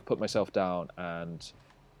 I have put myself down and,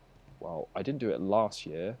 well, I didn't do it last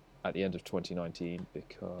year at the end of 2019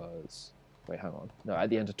 because... Wait, hang on. No,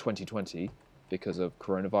 at the end of 2020 because of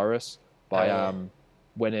coronavirus. But I am...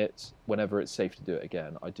 Whenever it's safe to do it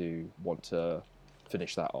again, I do want to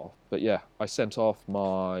finish that off. But yeah, I sent off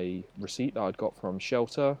my receipt that I'd got from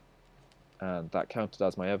shelter, and that counted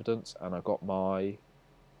as my evidence, and I got my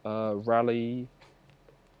Rally.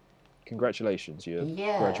 Congratulations, you have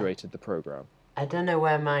graduated the program. I don't know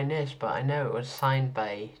where mine is, but I know it was signed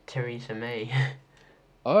by Theresa May.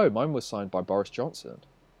 Oh, mine was signed by Boris Johnson.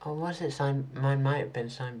 Or was it signed? Mine might have been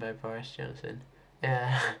signed by Boris Johnson.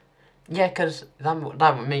 Yeah. Yeah, because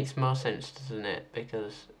that makes more sense, doesn't it?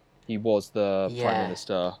 Because he was the Prime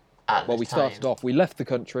Minister. Well, we started off, we left the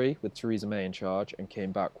country with Theresa May in charge and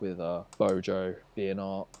came back with Bojo being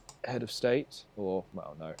our head of state. Or,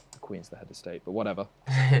 well, no, the Queen's the head of state, but whatever.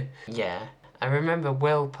 Yeah. I remember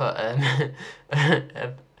Will put,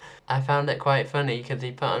 I found it quite funny because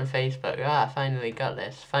he put on Facebook, I finally got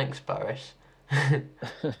this. Thanks, Boris. I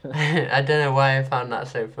don't know why I found that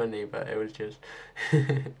so funny, but it was just...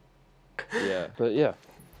 Yeah, but yeah.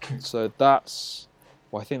 So that's...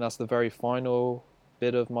 Well, I think that's the very final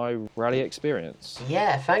bit of my Rally experience.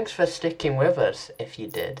 Yeah, thanks for sticking with us, if you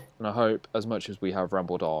did. And I hope, as much as we have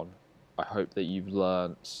rambled on, I hope that you've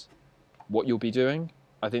learnt what you'll be doing.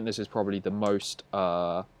 I think this is probably the most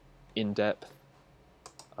in-depth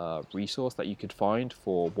resource that you could find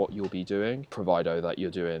for what you'll be doing, provido that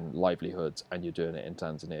you're doing livelihoods and you're doing it in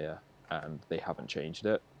Tanzania and they haven't changed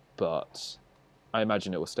it. But I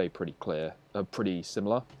imagine it will stay pretty clear, pretty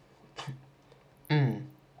similar.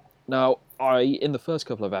 Now, In the first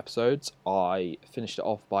couple of episodes, I finished it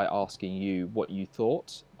off by asking you what you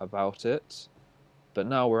thought about it. But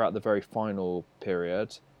now we're at the very final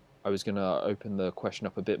period. I was going to open the question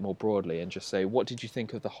up a bit more broadly and just say, what did you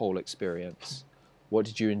think of the whole experience? What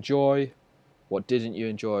did you enjoy? What didn't you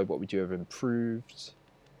enjoy? What would you have improved?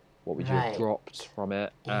 What would you have Right. dropped from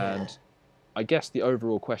it? Yeah. And I guess the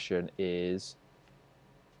overall question is,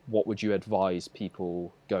 what would you advise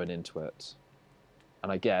people going into it?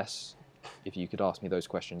 And I guess if you could ask me those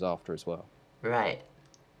questions after as well. Right.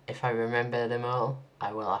 If I remember them all,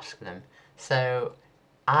 I will ask them. So,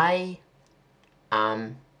 I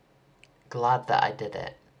am glad that I did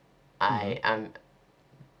it. Mm-hmm. I am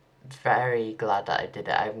very glad that I did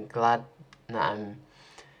it. I'm glad that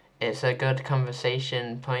it's a good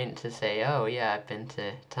conversation point to say, oh yeah, I've been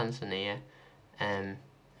to Tanzania. And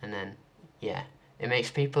then, yeah, it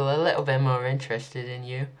makes people a little bit more interested in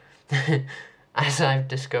you, as I've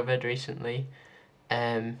discovered recently.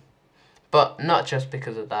 Um, but not just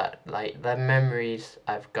because of that. Like the memories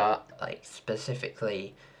I've got, like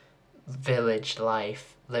specifically village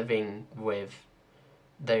life, living with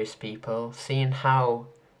those people, seeing how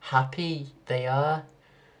happy they are.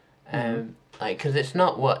 Mm-hmm. Like, because it's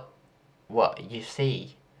not what you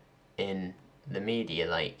see in the media.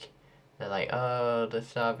 Like, they're like, oh, the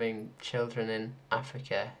starving children in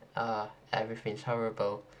Africa. Ah, oh, everything's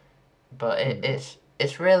horrible. But Mm-hmm.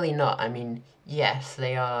 it's really not. I mean, yes,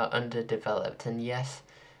 they are underdeveloped, and yes,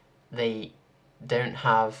 they don't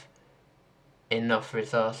have enough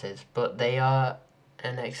resources, but they are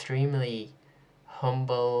an extremely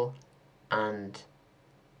humble and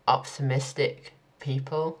optimistic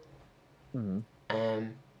people. Mm-hmm.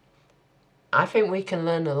 Um, I think we can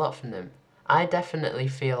learn a lot from them. I definitely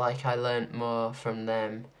feel like I learned more from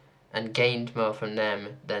them and gained more from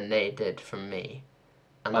them than they did from me,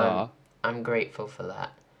 and Ah. I'm grateful for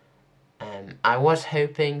that. I was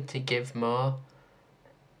hoping to give more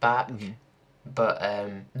Mm-hmm. back, but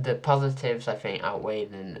the positives I think outweigh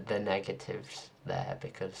the negatives there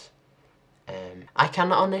because I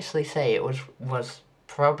can honestly say it was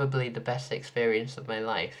probably the best experience of my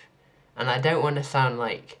life, and I don't want to sound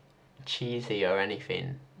like cheesy or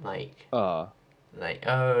anything Ah. like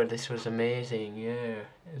oh this was amazing, yeah,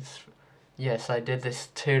 it's yes I did this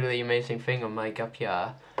totally amazing thing on my gap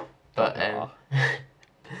year, but Ah.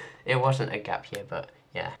 it wasn't a gap year, but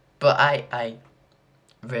yeah, but I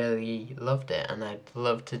really loved it, and I'd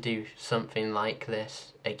love to do something like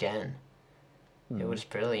this again. It Mm-hmm. was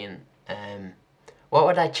brilliant. What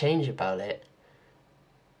would I change about it?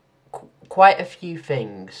 Quite a few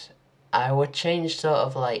things. I would change sort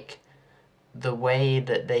of like the way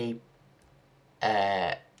that they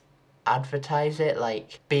uh, advertise it.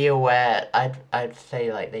 Like, be aware. I'd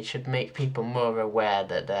say like they should make people more aware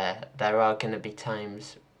that there are gonna be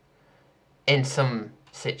times in some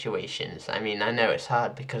situations. I mean, I know it's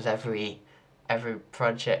hard because every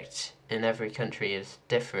project in every country is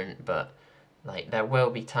different, but like there will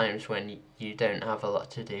be times when you don't have a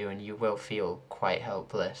lot to do and you will feel quite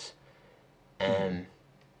helpless. Mm-hmm. Um,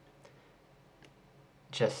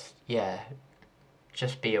 just yeah,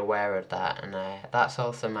 just be aware of that, and that's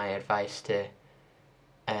also my advice to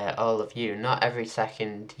all of you. Not every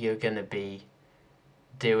second you're gonna be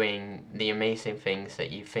doing the amazing things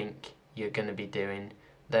that you think you're gonna be doing.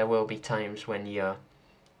 There will be times when you're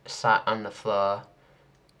sat on the floor,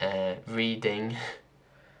 reading,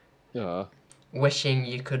 Yeah. wishing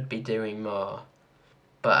you could be doing more,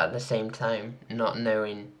 but at the same time not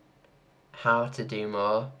knowing how to do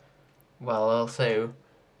more, while also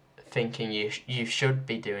thinking you should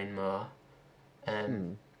be doing more. Um,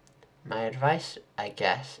 Mm. my advice, I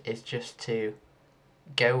guess, is just to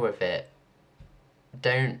go with it.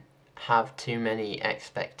 Don't have too many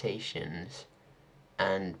expectations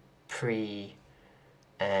and pre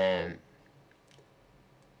um,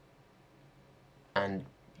 and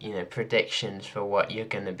predictions for what you're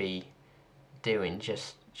gonna be doing.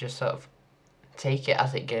 Just sort of take it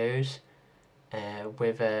as it goes,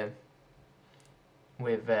 with a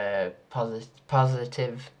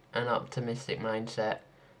positive and optimistic mindset,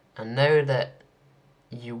 and know that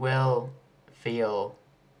you will feel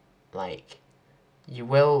like you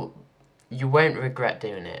will you won't regret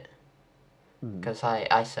doing it, Mm-hmm. because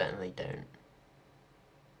I certainly don't.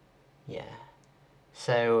 Yeah.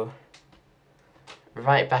 So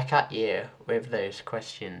right back at you with those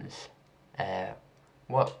questions. Uh,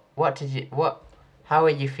 what did you what? How are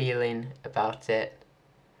you feeling about it?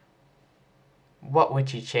 What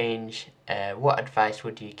would you change? What advice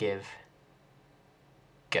would you give?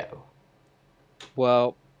 Go.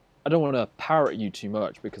 Well, I don't want to parrot you too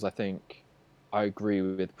much because I think I agree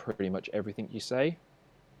with pretty much everything you say.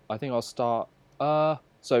 I think I'll start.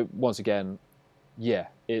 So once again, yeah,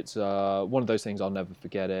 it's one of those things I'll never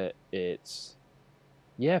forget. It's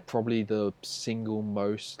yeah, probably the single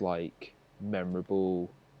most like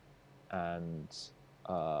memorable and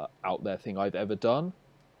out there thing I've ever done.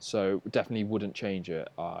 So definitely wouldn't change it.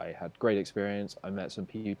 I had great experience. I met some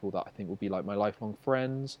people that I think will be like my lifelong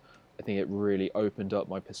friends. I think it really opened up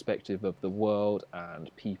my perspective of the world and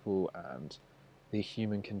people and the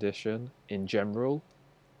human condition in general.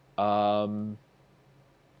 Um,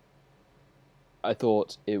 I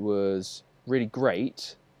thought it was really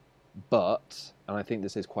great, but, and I think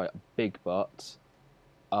this is quite a big but,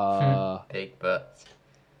 Big but.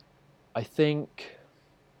 I think,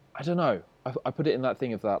 I don't know, I put it in that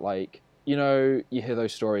thing of that, like, you know, you hear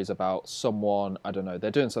those stories about someone, I don't know, they're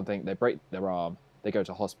doing something, they break their arm, they go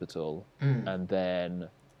to hospital, and then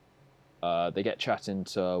they get chatting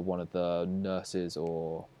to one of the nurses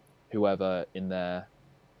or whoever in there,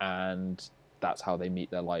 and that's how they meet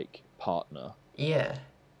their, like, partner. Yeah.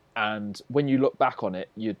 And when you look back on it,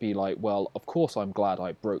 you'd be like, well, of course I'm glad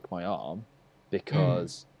I broke my arm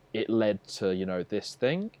because it led to, you know, this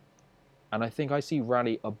thing. And I think I see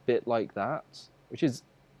Rally a bit like that, which is,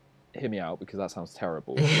 hear me out because that sounds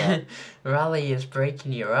terrible, but Rally is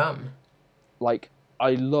breaking your arm. like,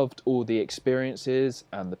 I loved all the experiences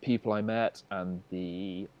and the people I met and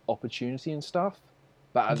the opportunity and stuff.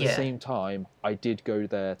 But at the Yeah. same time, I did go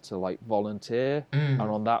there to like volunteer. And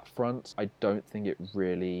on that front, I don't think it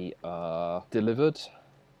really delivered.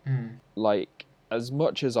 Like, as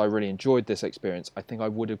much as I really enjoyed this experience, I think I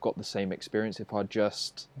would have got the same experience if I'd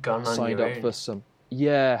just Gone on signed your up own. for some,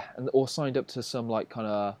 yeah, and or signed up to some like kind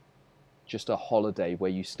of just a holiday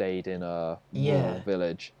where you stayed in a rural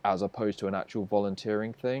village as opposed to an actual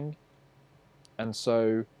volunteering thing. And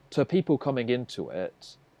so, to people coming into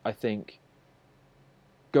it, I think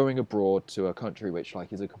going abroad to a country which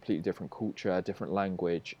like is a completely different culture, different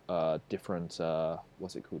language, different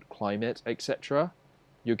what's it called, climate, etc.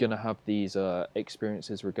 You're gonna have these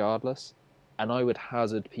experiences regardless, and I would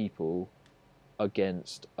hazard people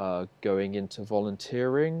against going into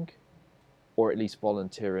volunteering, or at least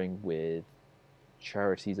volunteering with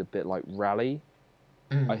charities a bit like Rally.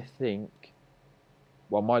 I think,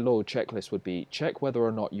 well, my loyal checklist would be check whether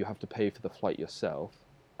or not you have to pay for the flight yourself,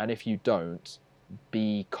 and if you don't,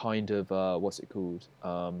 be kind of what's it called?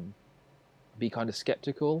 Be kind of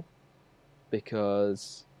skeptical,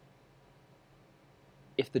 because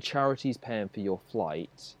if the charity's paying for your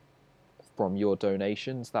flight from your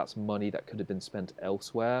donations, that's money that could have been spent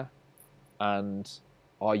elsewhere. And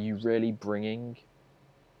are you really bringing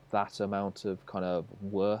that amount of kind of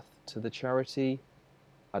worth to the charity?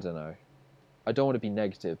 I don't know. I don't want to be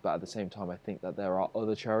negative, but at the same time, I think that there are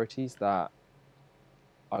other charities that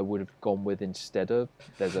I would have gone with instead of.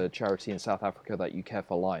 There's a charity in South Africa that you care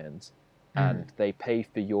for lions, and they pay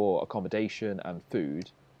for your accommodation and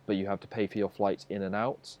food, but you have to pay for your flights in and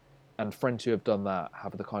out. And friends who have done that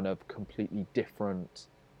have the kind of completely different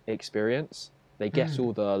experience. They get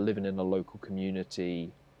all the living in a local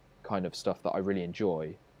community kind of stuff that I really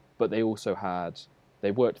enjoy, but they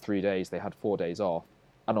worked 3 days, they had 4 days off,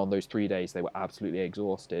 and on those 3 days they were absolutely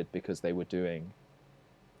exhausted because they were doing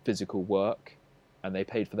physical work, and they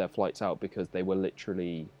paid for their flights out because they were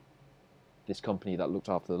literally this company that looked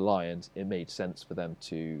after the lions. It made sense for them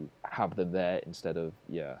to have them there instead of,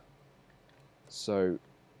 yeah. So,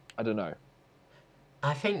 I don't know.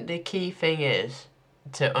 I think the key thing is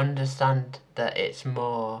to understand that it's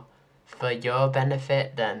more for your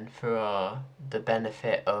benefit than for the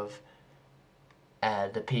benefit of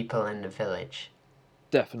the people in the village.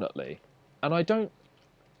 Definitely. And I don't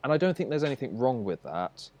think there's anything wrong with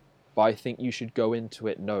that, but I think you should go into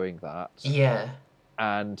it knowing that. Yeah.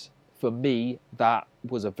 And for me, that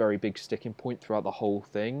was a very big sticking point throughout the whole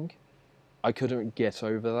thing. I couldn't get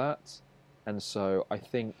over that. And so I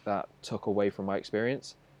think that took away from my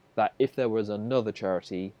experience that if there was another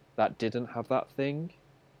charity that didn't have that thing,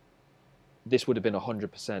 this would have been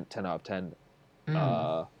 100% 10 out of 10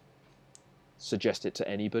 suggest it to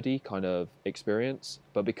anybody kind of experience.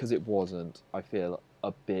 But because it wasn't, I feel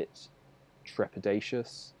a bit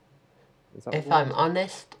trepidatious. If I'm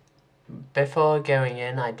honest, before going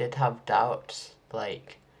in, I did have doubts.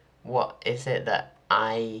 Like, what is it that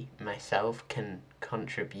I myself can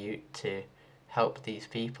contribute to help these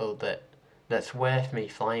people that's worth me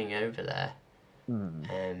flying over there?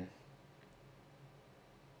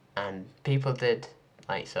 And people did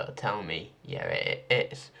like sort of tell me, yeah,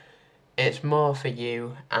 it's more for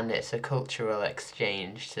you, and it's a cultural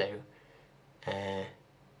exchange. So,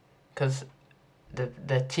 because the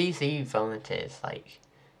TC volunteers, like,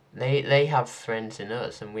 they have friends in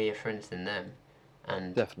us and we have friends in them,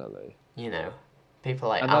 and Definitely. people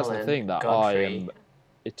like And that's the Alan, thing, that I Godfrey. am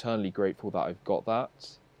eternally grateful that I've got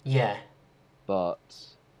that. Yeah. But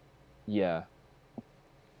yeah,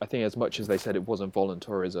 I think as much as they said it wasn't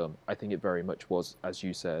voluntarism, I think it very much was, as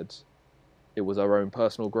you said, it was our own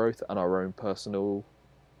personal growth and our own personal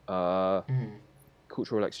uh, Mm.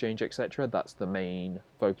 cultural exchange, etc. That's the main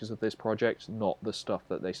focus of this project, not the stuff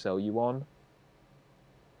that they sell you on.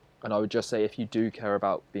 And I would just say, if you do care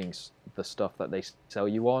about being the stuff that they sell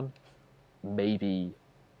you on, maybe,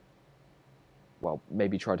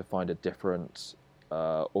 maybe try to find a different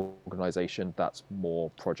organization that's more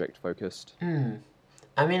project focused. Mm.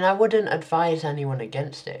 I mean, I wouldn't advise anyone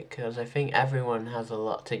against it because I think everyone has a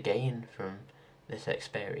lot to gain from this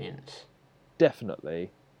experience.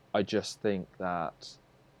 Definitely. I just think that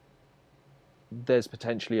there's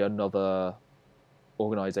potentially another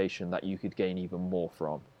organization that you could gain even more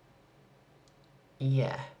from.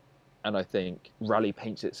 Yeah. And I think Rally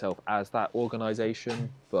paints itself as that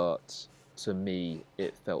organization, but to me,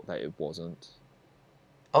 it felt that it wasn't.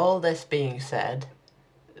 All this being said,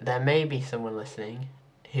 there may be someone listening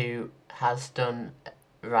who has done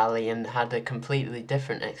rally and had a completely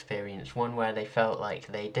different experience, one where they felt like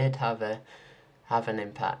they did have an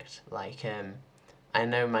impact. Like I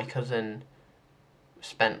know my cousin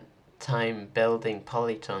spent time building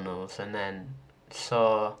polytunnels and then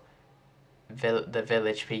saw the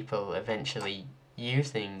village people eventually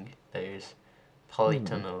using those Hmm.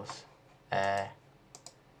 polytunnels, uh,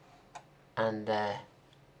 and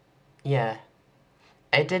yeah,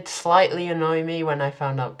 it did slightly annoy me when I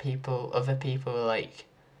found out other people like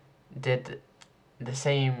did the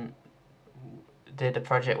same, did a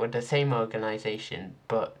project with the same organization,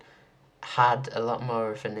 but had a lot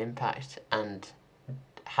more of an impact and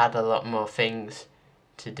had a lot more things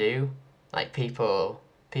to do. Like people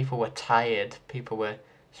were tired. People were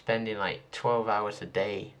spending like 12 hours a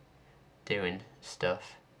day doing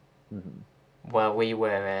stuff, Hmm. while we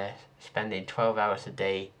were spending 12 hours a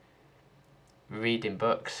day reading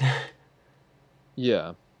books.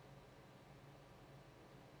 Yeah.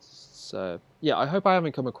 So, yeah, I hope I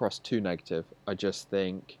haven't come across too negative. I just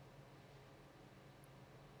think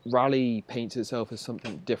Rally paints itself as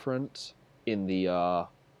something different in the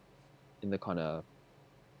kind of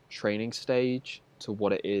training stage to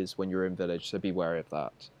what it is when you're in village, so be wary of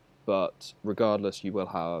that. But regardless, you will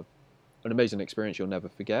have an amazing experience you'll never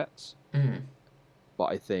forget. Mm. But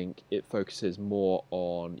I think it focuses more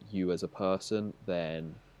on you as a person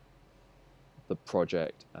than the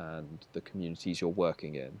project and the communities you're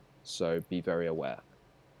working in. So be very aware.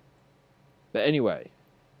 But anyway,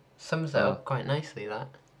 Sums it uh, up quite nicely, that.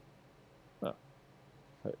 uh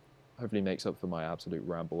hopefully makes up for my absolute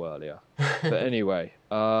ramble earlier. But anyway,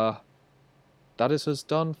 that is us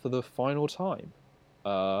done for the final time.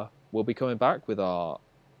 We'll be coming back with our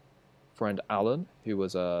friend Alan, who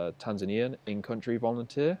was a Tanzanian in-country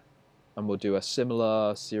volunteer, and we'll do a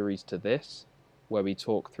similar series to this, where we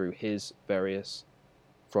talk through his various,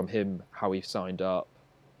 from him how he signed up,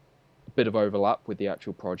 a bit of overlap with the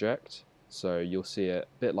actual project. So you'll see it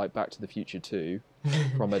a bit like Back to the Future 2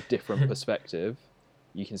 from a different perspective.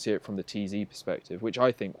 You can see it from the TZ perspective, which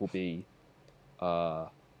I think will be uh,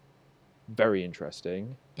 very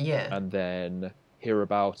interesting. Yeah. And then hear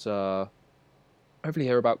about, hopefully,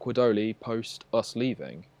 hear about Quidoli post us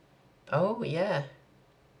leaving. Oh, yeah.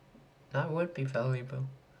 That would be valuable.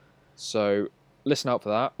 So listen out for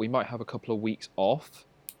that. We might have a couple of weeks off,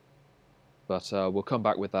 but we'll come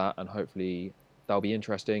back with that, and hopefully that'll be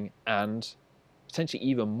interesting and potentially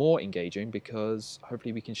even more engaging, because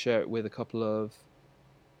hopefully we can share it with a couple of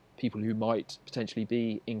people who might potentially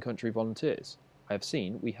be in-country volunteers. I have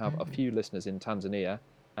seen we have a Mm. few listeners in Tanzania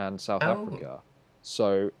and South Oh. Africa.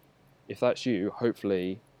 So if that's you,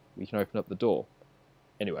 hopefully we can open up the door.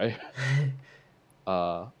 Anyway,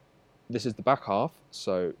 uh, this is the back half,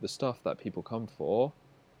 so the stuff that people come for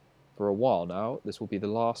a while now. This will be the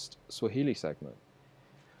last Swahili segment.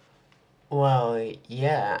 Well,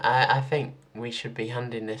 yeah, I think we should be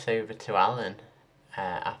handing this over to Alan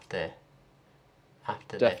after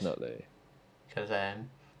this, Definitely. because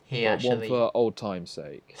he But one actually for old time's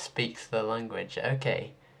sake. speaks the language.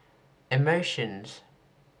 Okay, emotions.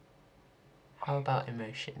 How about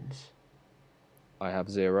emotions? I have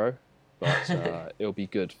zero, but it'll be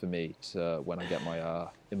good for me to when I get my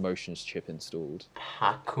emotions chip installed.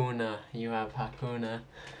 Hakuna. You have Hakuna.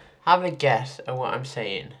 Have a guess at what I'm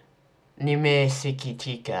saying. Nime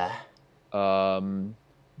sikitika.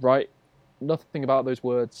 Right, nothing about those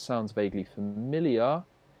words sounds vaguely familiar,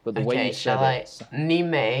 but the way Okay, you shall said I? it,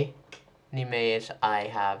 Nime. Nime is I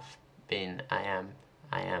have been. I am.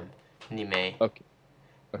 I am. Nime. okay,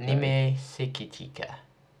 Okay. Nime sekichika.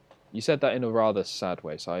 You said that in a rather sad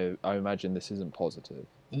way, so I imagine this isn't positive.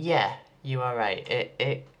 Yeah, you are right.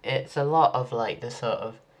 It's a lot of like the sort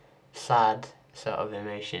of sad sort of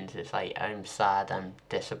emotions. It's like I'm sad, I'm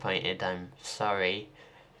disappointed, I'm sorry.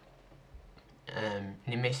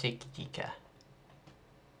 Nime sekichika.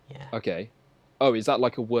 Yeah. Okay. Oh, is that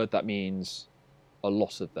like a word that means a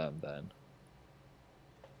lot of them then?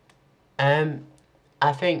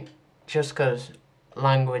 I think just because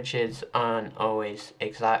languages aren't always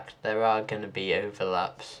exact, there are going to be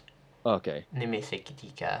overlaps. Okay.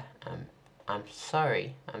 Nimesekitika. I'm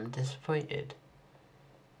sorry. I'm disappointed.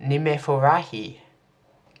 Nimefurahi.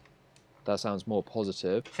 That sounds more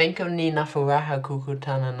positive. Think of Nina Furaha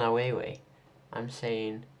Kukutana Nawewe. I'm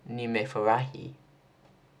saying Nimefurahi.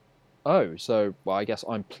 Oh, so well, I guess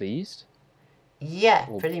I'm pleased. Yeah,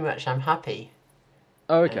 Or pretty much. I'm happy.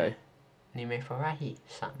 oh, okay. Nimefurahi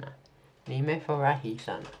sana. Nimefurahi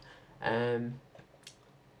sana.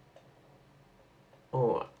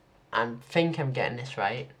 Oh, I think I'm getting this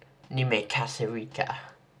right. Nime kasirika.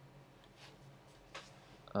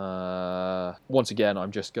 Once again,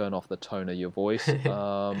 I'm just going off the tone of your voice.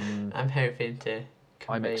 I'm hoping to I'm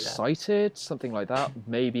convey that. excited, something like that.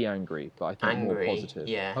 Maybe angry, but I think more Angry, positive.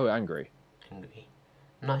 yeah. Oh, angry. Angry.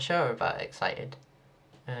 I'm not sure about excited.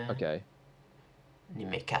 Okay.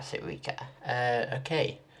 Nime kasirika.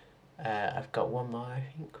 Okay. I've got one more, I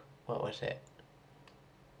think. What was it?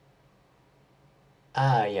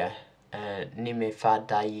 Ah, yeah. Nime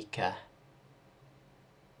fadaika.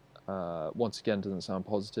 Once again, doesn't sound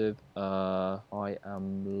positive. I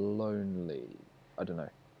am lonely. I don't know.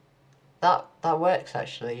 That works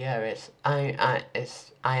actually. Yeah, I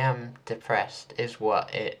am depressed is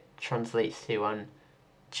what it translates to on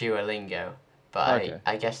Duolingo. But Okay.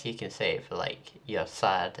 I guess you can say it for like you're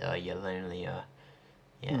sad or you're lonely or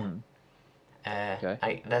yeah.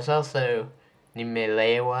 Okay. There's also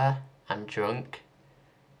Nimelewa. I'm drunk.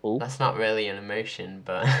 Oh, That's not really an emotion,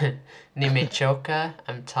 but Nimechoka.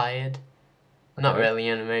 I'm tired. Not okay. really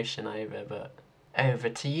an emotion either, but over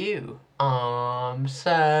to you. I'm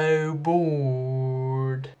so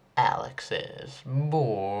bored. Alex's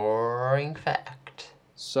boring fact.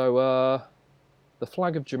 So, the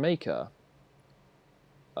flag of Jamaica.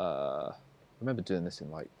 I remember doing this in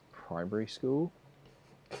like primary school.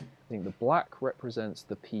 I think the black represents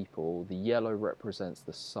the people, the yellow represents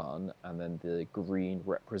the sun, and then the green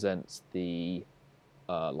represents the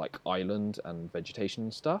like island and vegetation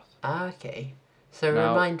and stuff. Okay. So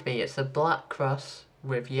Now, remind me, it's a black cross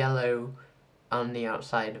with yellow on the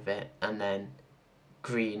outside of it and then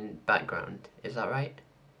green background. Is that right?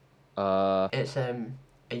 It's a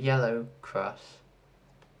yellow cross,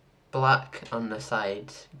 black on the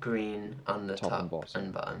sides, green on the top and top bottom.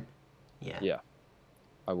 and bottom. Yeah. Yeah.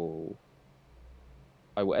 I will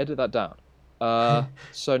edit that down.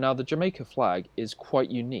 So now the Jamaica flag is quite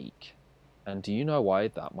unique. And do you know why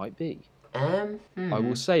that might be? I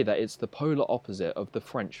will say that it's the polar opposite of the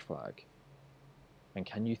French flag. And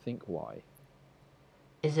can you think why?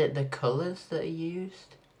 Is it the colours that are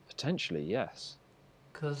used? Potentially, yes.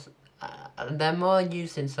 Because they're more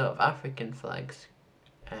used in sort of African flags,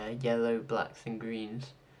 yellow, blacks, and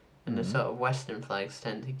greens. And the sort of Western flags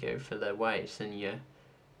tend to go for the whites and your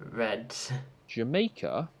reds.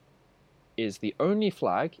 Jamaica is the only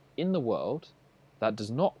flag in the world that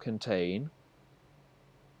does not contain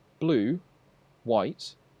blue,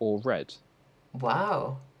 white, or red.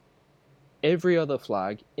 Wow. Every other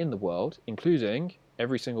flag in the world, including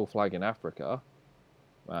every single flag in Africa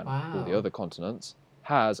and all the other continents,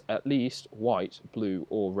 has at least white, blue,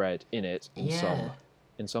 or red in it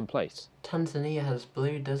in some place. Tanzania has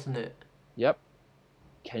blue, doesn't it? Yep.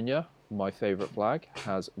 Kenya, my favourite flag,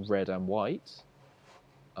 has red and white.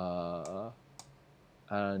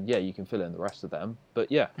 And yeah, you can fill in the rest of them.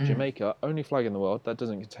 But yeah, Jamaica, only flag in the world that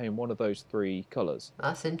doesn't contain one of those three colours.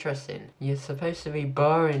 That's interesting. You're supposed to be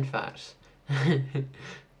boring facts.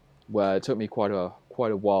 Well, it took me quite a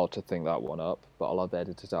while to think that one up, but I'll have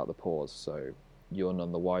edited out the pause, so you're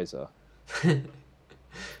none the wiser.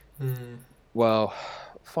 Well,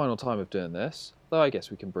 final time of doing this, though I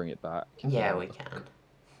guess we can bring it back. Yeah, we can.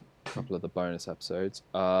 A couple of the bonus episodes.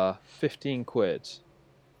 15 quid.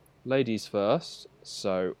 Ladies first.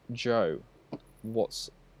 So, Joe,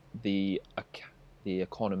 what's the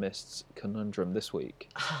Economist's conundrum this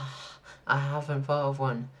week? I haven't thought of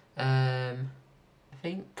one. I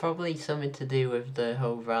think probably something to do with the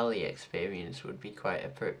whole rally experience would be quite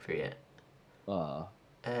appropriate.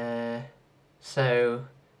 So,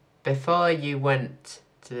 before you went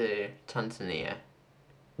to Tanzania,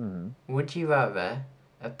 would you rather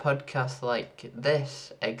a podcast like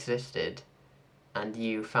this existed and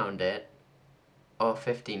you found it, or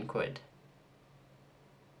 15 quid?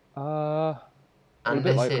 Well, a And bit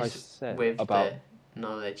this like I is said with about. the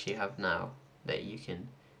knowledge you have now that you can,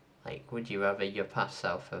 like, would you rather your past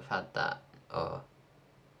self have had that, or?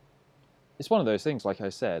 It's one of those things, like I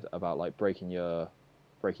said, about like breaking your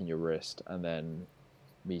wrist and then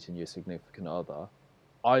meeting your significant other.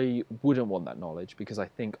 I wouldn't want that knowledge because I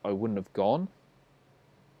think I wouldn't have gone,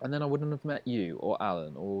 and then I wouldn't have met you or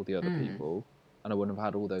Alan or all the other Hmm. people, and I wouldn't have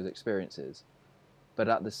had all those experiences. But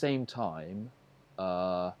at the same time,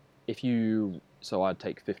 uh, if you, so I'd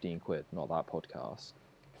take 15 quid, not that podcast.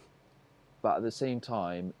 But at the same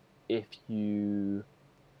time, if you,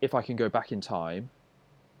 if I can go back in time,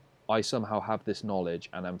 I somehow have this knowledge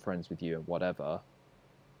and I'm friends with you and whatever,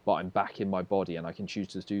 but I'm back in my body and I can choose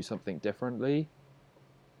to do something differently.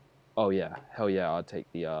 Oh yeah, hell yeah, I'd take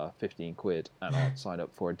the 15 quid and I'd sign up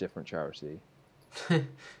for a different charity.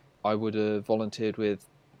 I would have volunteered with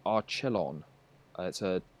Archelon. It's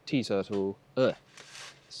a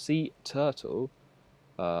sea turtle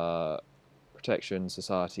uh, protection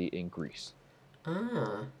society in Greece.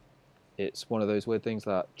 Ah. It's one of those weird things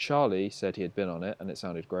that Charlie said he had been on it and it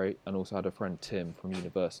sounded great, and also had a friend Tim from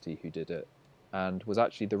university who did it, and was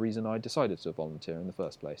actually the reason I decided to volunteer in the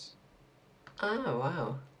first place. Oh,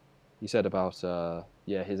 wow. He said about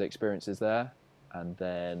yeah, his experiences there, and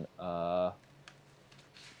then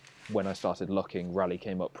when I started looking, Rally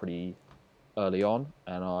came up pretty early on,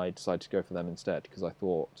 and I decided to go for them instead because I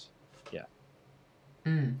thought, yeah.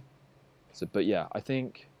 Hmm. So, but yeah, I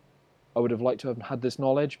think I would have liked to have had this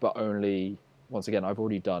knowledge, but only once again, I've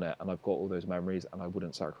already done it and I've got all those memories, and I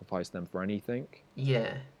wouldn't sacrifice them for anything.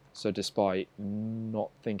 Yeah. So, despite not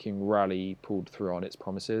thinking Rally pulled through on its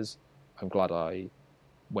promises, I'm glad I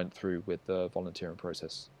went through with the volunteering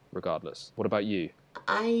process regardless. What about you?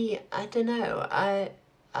 I don't know.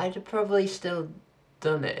 I'd have probably still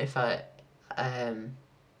done it if um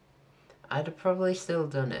I'd have probably still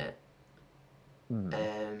done it Hmm.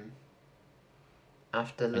 um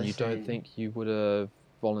after And you don't listening. think you would have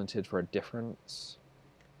volunteered for a different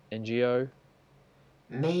NGO?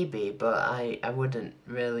 Maybe, but I wouldn't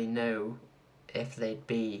really know if they'd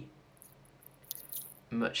be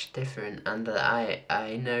much different. And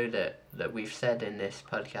I know that we've said in this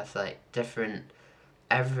podcast, like, different,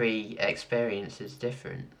 every experience is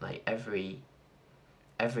different. Like, every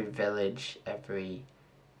village, every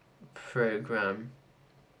program,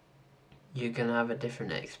 you're gonna have a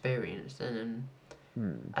different experience. And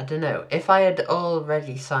Hmm. I don't know, if I had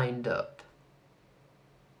already signed up,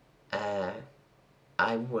 uh,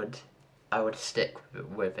 I would I would stick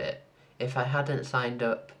with it. If I hadn't signed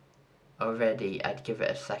up already, I'd give it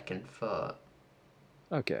a second thought.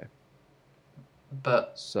 Okay.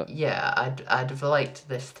 But So, yeah, I'd have liked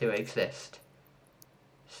this to exist.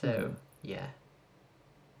 So hmm. yeah.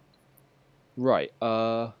 Right.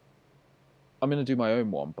 I'm going to do my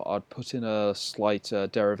own one, but I'd put in a slight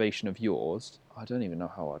derivation of yours. I don't even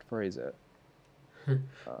know how I'd phrase it.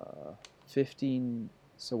 15.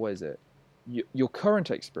 So, what is it? Your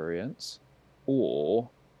current experience, or.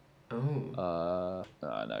 Oh,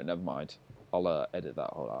 No, never mind. I'll edit that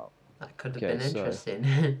all out. that could have Okay, been so.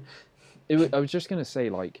 interesting. I was just going to say,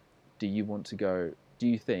 like, do you want to go? Do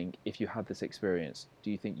you think if you had this experience, do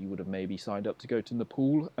you think you would have maybe signed up to go to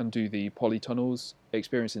Nepal and do the polytunnels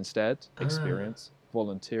experience instead? Ah, Experience,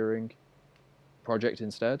 volunteering project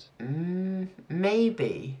instead?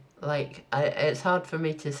 maybe. Like, it's hard for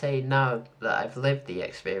me to say now that I've lived the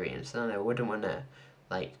experience, and I wouldn't want to,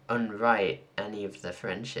 like, unwrite any of the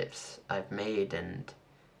friendships I've made and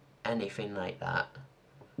anything like that.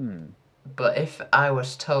 Hmm. But if I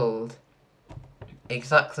was told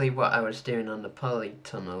exactly what I was doing on the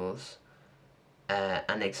polytunnels,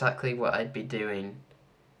 and exactly what I'd be doing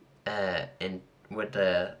in with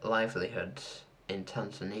the livelihoods in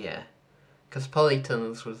Tanzania, because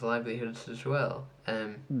polytunnels was livelihoods as well.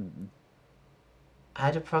 Hmm.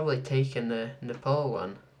 I'd have probably taken the Nepal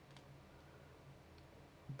one,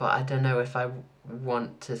 but I don't know if I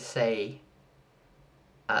want to say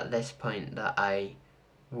at this point that I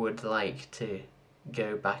would like to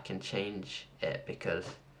go back and change it because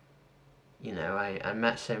I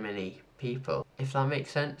met so many people. If that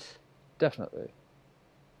makes sense. Definitely.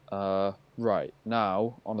 Right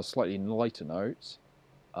now, on a slightly lighter note,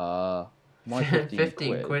 uh, my 15 15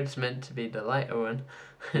 quid. quid's meant to be the lighter one.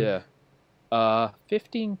 Yeah.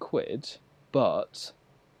 15 quid, but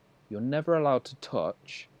you're never allowed to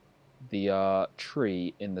touch the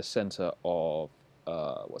tree in the center of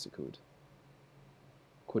what's it called?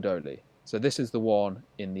 Quidoli. So this is the one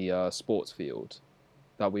in the sports field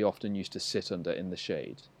that we often used to sit under in the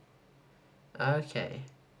shade. Okay.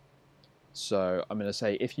 So I'm going to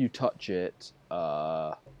say if you touch it,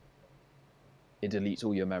 it deletes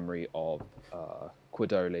all your memory of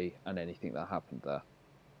Quidoli and anything that happened there.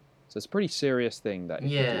 So it's a pretty serious thing that if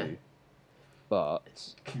you do,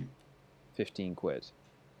 but 15 quid.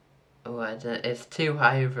 Oh, I don't. It's too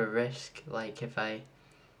high of a risk. Like if I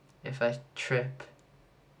trip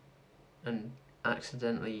and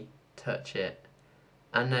accidentally touch it,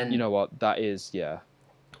 and then You know what? That is, yeah.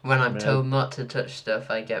 when I'm told not to touch stuff,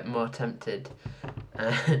 I get more tempted.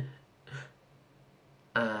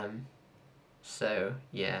 So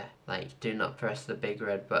yeah, like do not press the big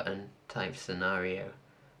red button type scenario.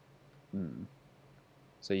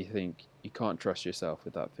 So you think you can't trust yourself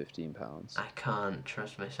with that £15? I can't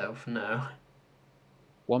trust myself, no.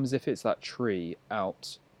 What was if it's that tree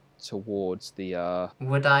out towards the...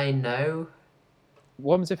 Would I know?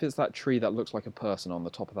 What was if it's that tree that looks like a person on the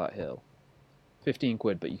top of that hill? 15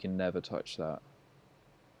 quid, but you can never touch that.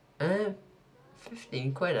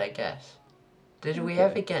 15 quid, I guess. Did we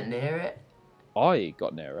ever get near it? I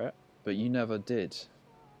got near it, but you never did.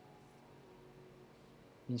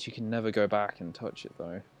 Means you can never go back and touch it,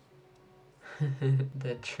 though.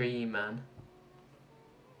 The tree man.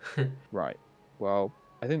 Right. Well,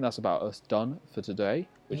 I think that's about us done for today,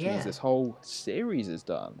 which means this whole series is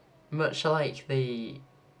done. Much like the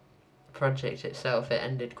project itself, it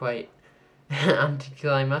ended quite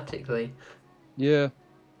anticlimactically. Yeah,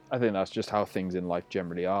 I think that's just how things in life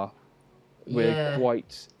generally are. We're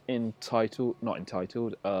quite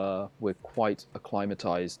we're quite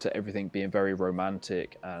acclimatized to everything being very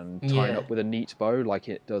romantic and tying up with a neat bow like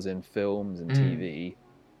it does in films and TV,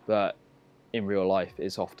 but in real life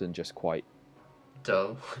it's often just quite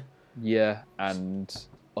dull. Yeah, and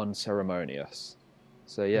unceremonious.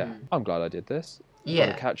 So yeah, I'm glad I did this. Yeah.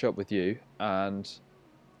 I'll catch up with you, and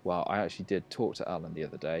well, I actually did talk to Alan the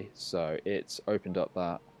other day, so it's opened up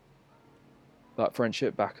that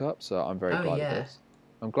friendship back up, so I'm very glad of this.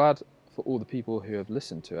 I'm glad for all the people who have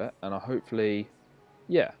listened to it, and I hopefully,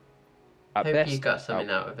 at Hope best, you got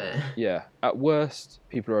something out of it. Yeah, at worst,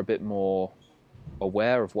 people are a bit more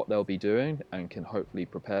aware of what they'll be doing and can hopefully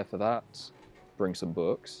prepare for that, bring some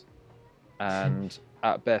books, and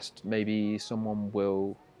at best, maybe someone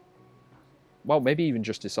will, well, maybe even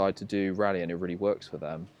just decide to do rally and it really works for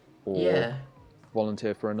them, or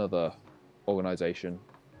volunteer for another organisation.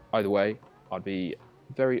 Either way, I'd be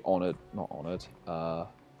very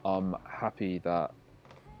I'm happy that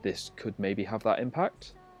this could maybe have that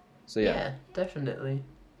impact. So yeah, definitely.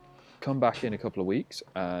 Come back in a couple of weeks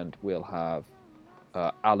and we'll have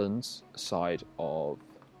Alan's side of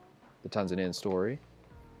the Tanzanian story,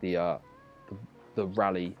 the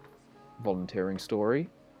rally volunteering story,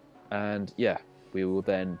 and we will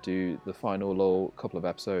then do the final little couple of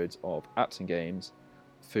episodes of apps and games,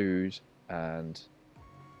 food, and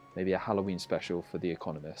maybe a Halloween special for The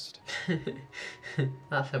Economist.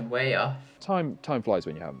 That's a way off. Time flies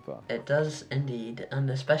when you're having fun. It does indeed, and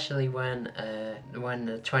especially when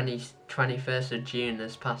the 21st of June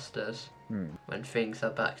has passed us, when things are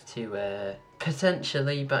back to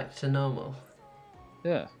potentially back to normal.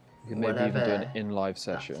 Yeah, we can maybe even do an in-live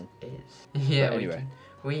session. Yeah, but anyway,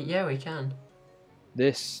 we can.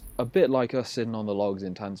 This, a bit like us sitting on the logs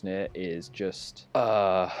in Tanzania, is just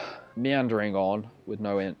meandering on with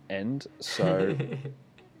no end. So,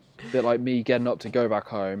 a bit like me getting up to go back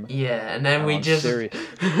home. Yeah, and then we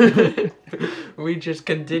just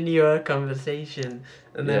continue our conversation,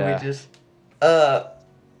 and then we just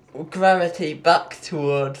gravitate back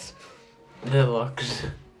towards the logs.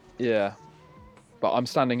 Yeah, but I'm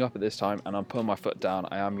standing up at this time, and I'm putting my foot down.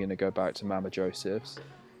 I am going to go back to Mama Joseph's.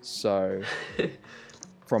 So,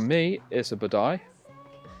 from me, it's a badai.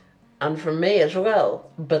 And from me as well,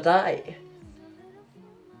 badai.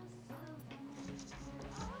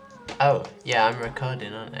 Oh, yeah, I'm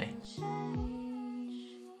recording, aren't I?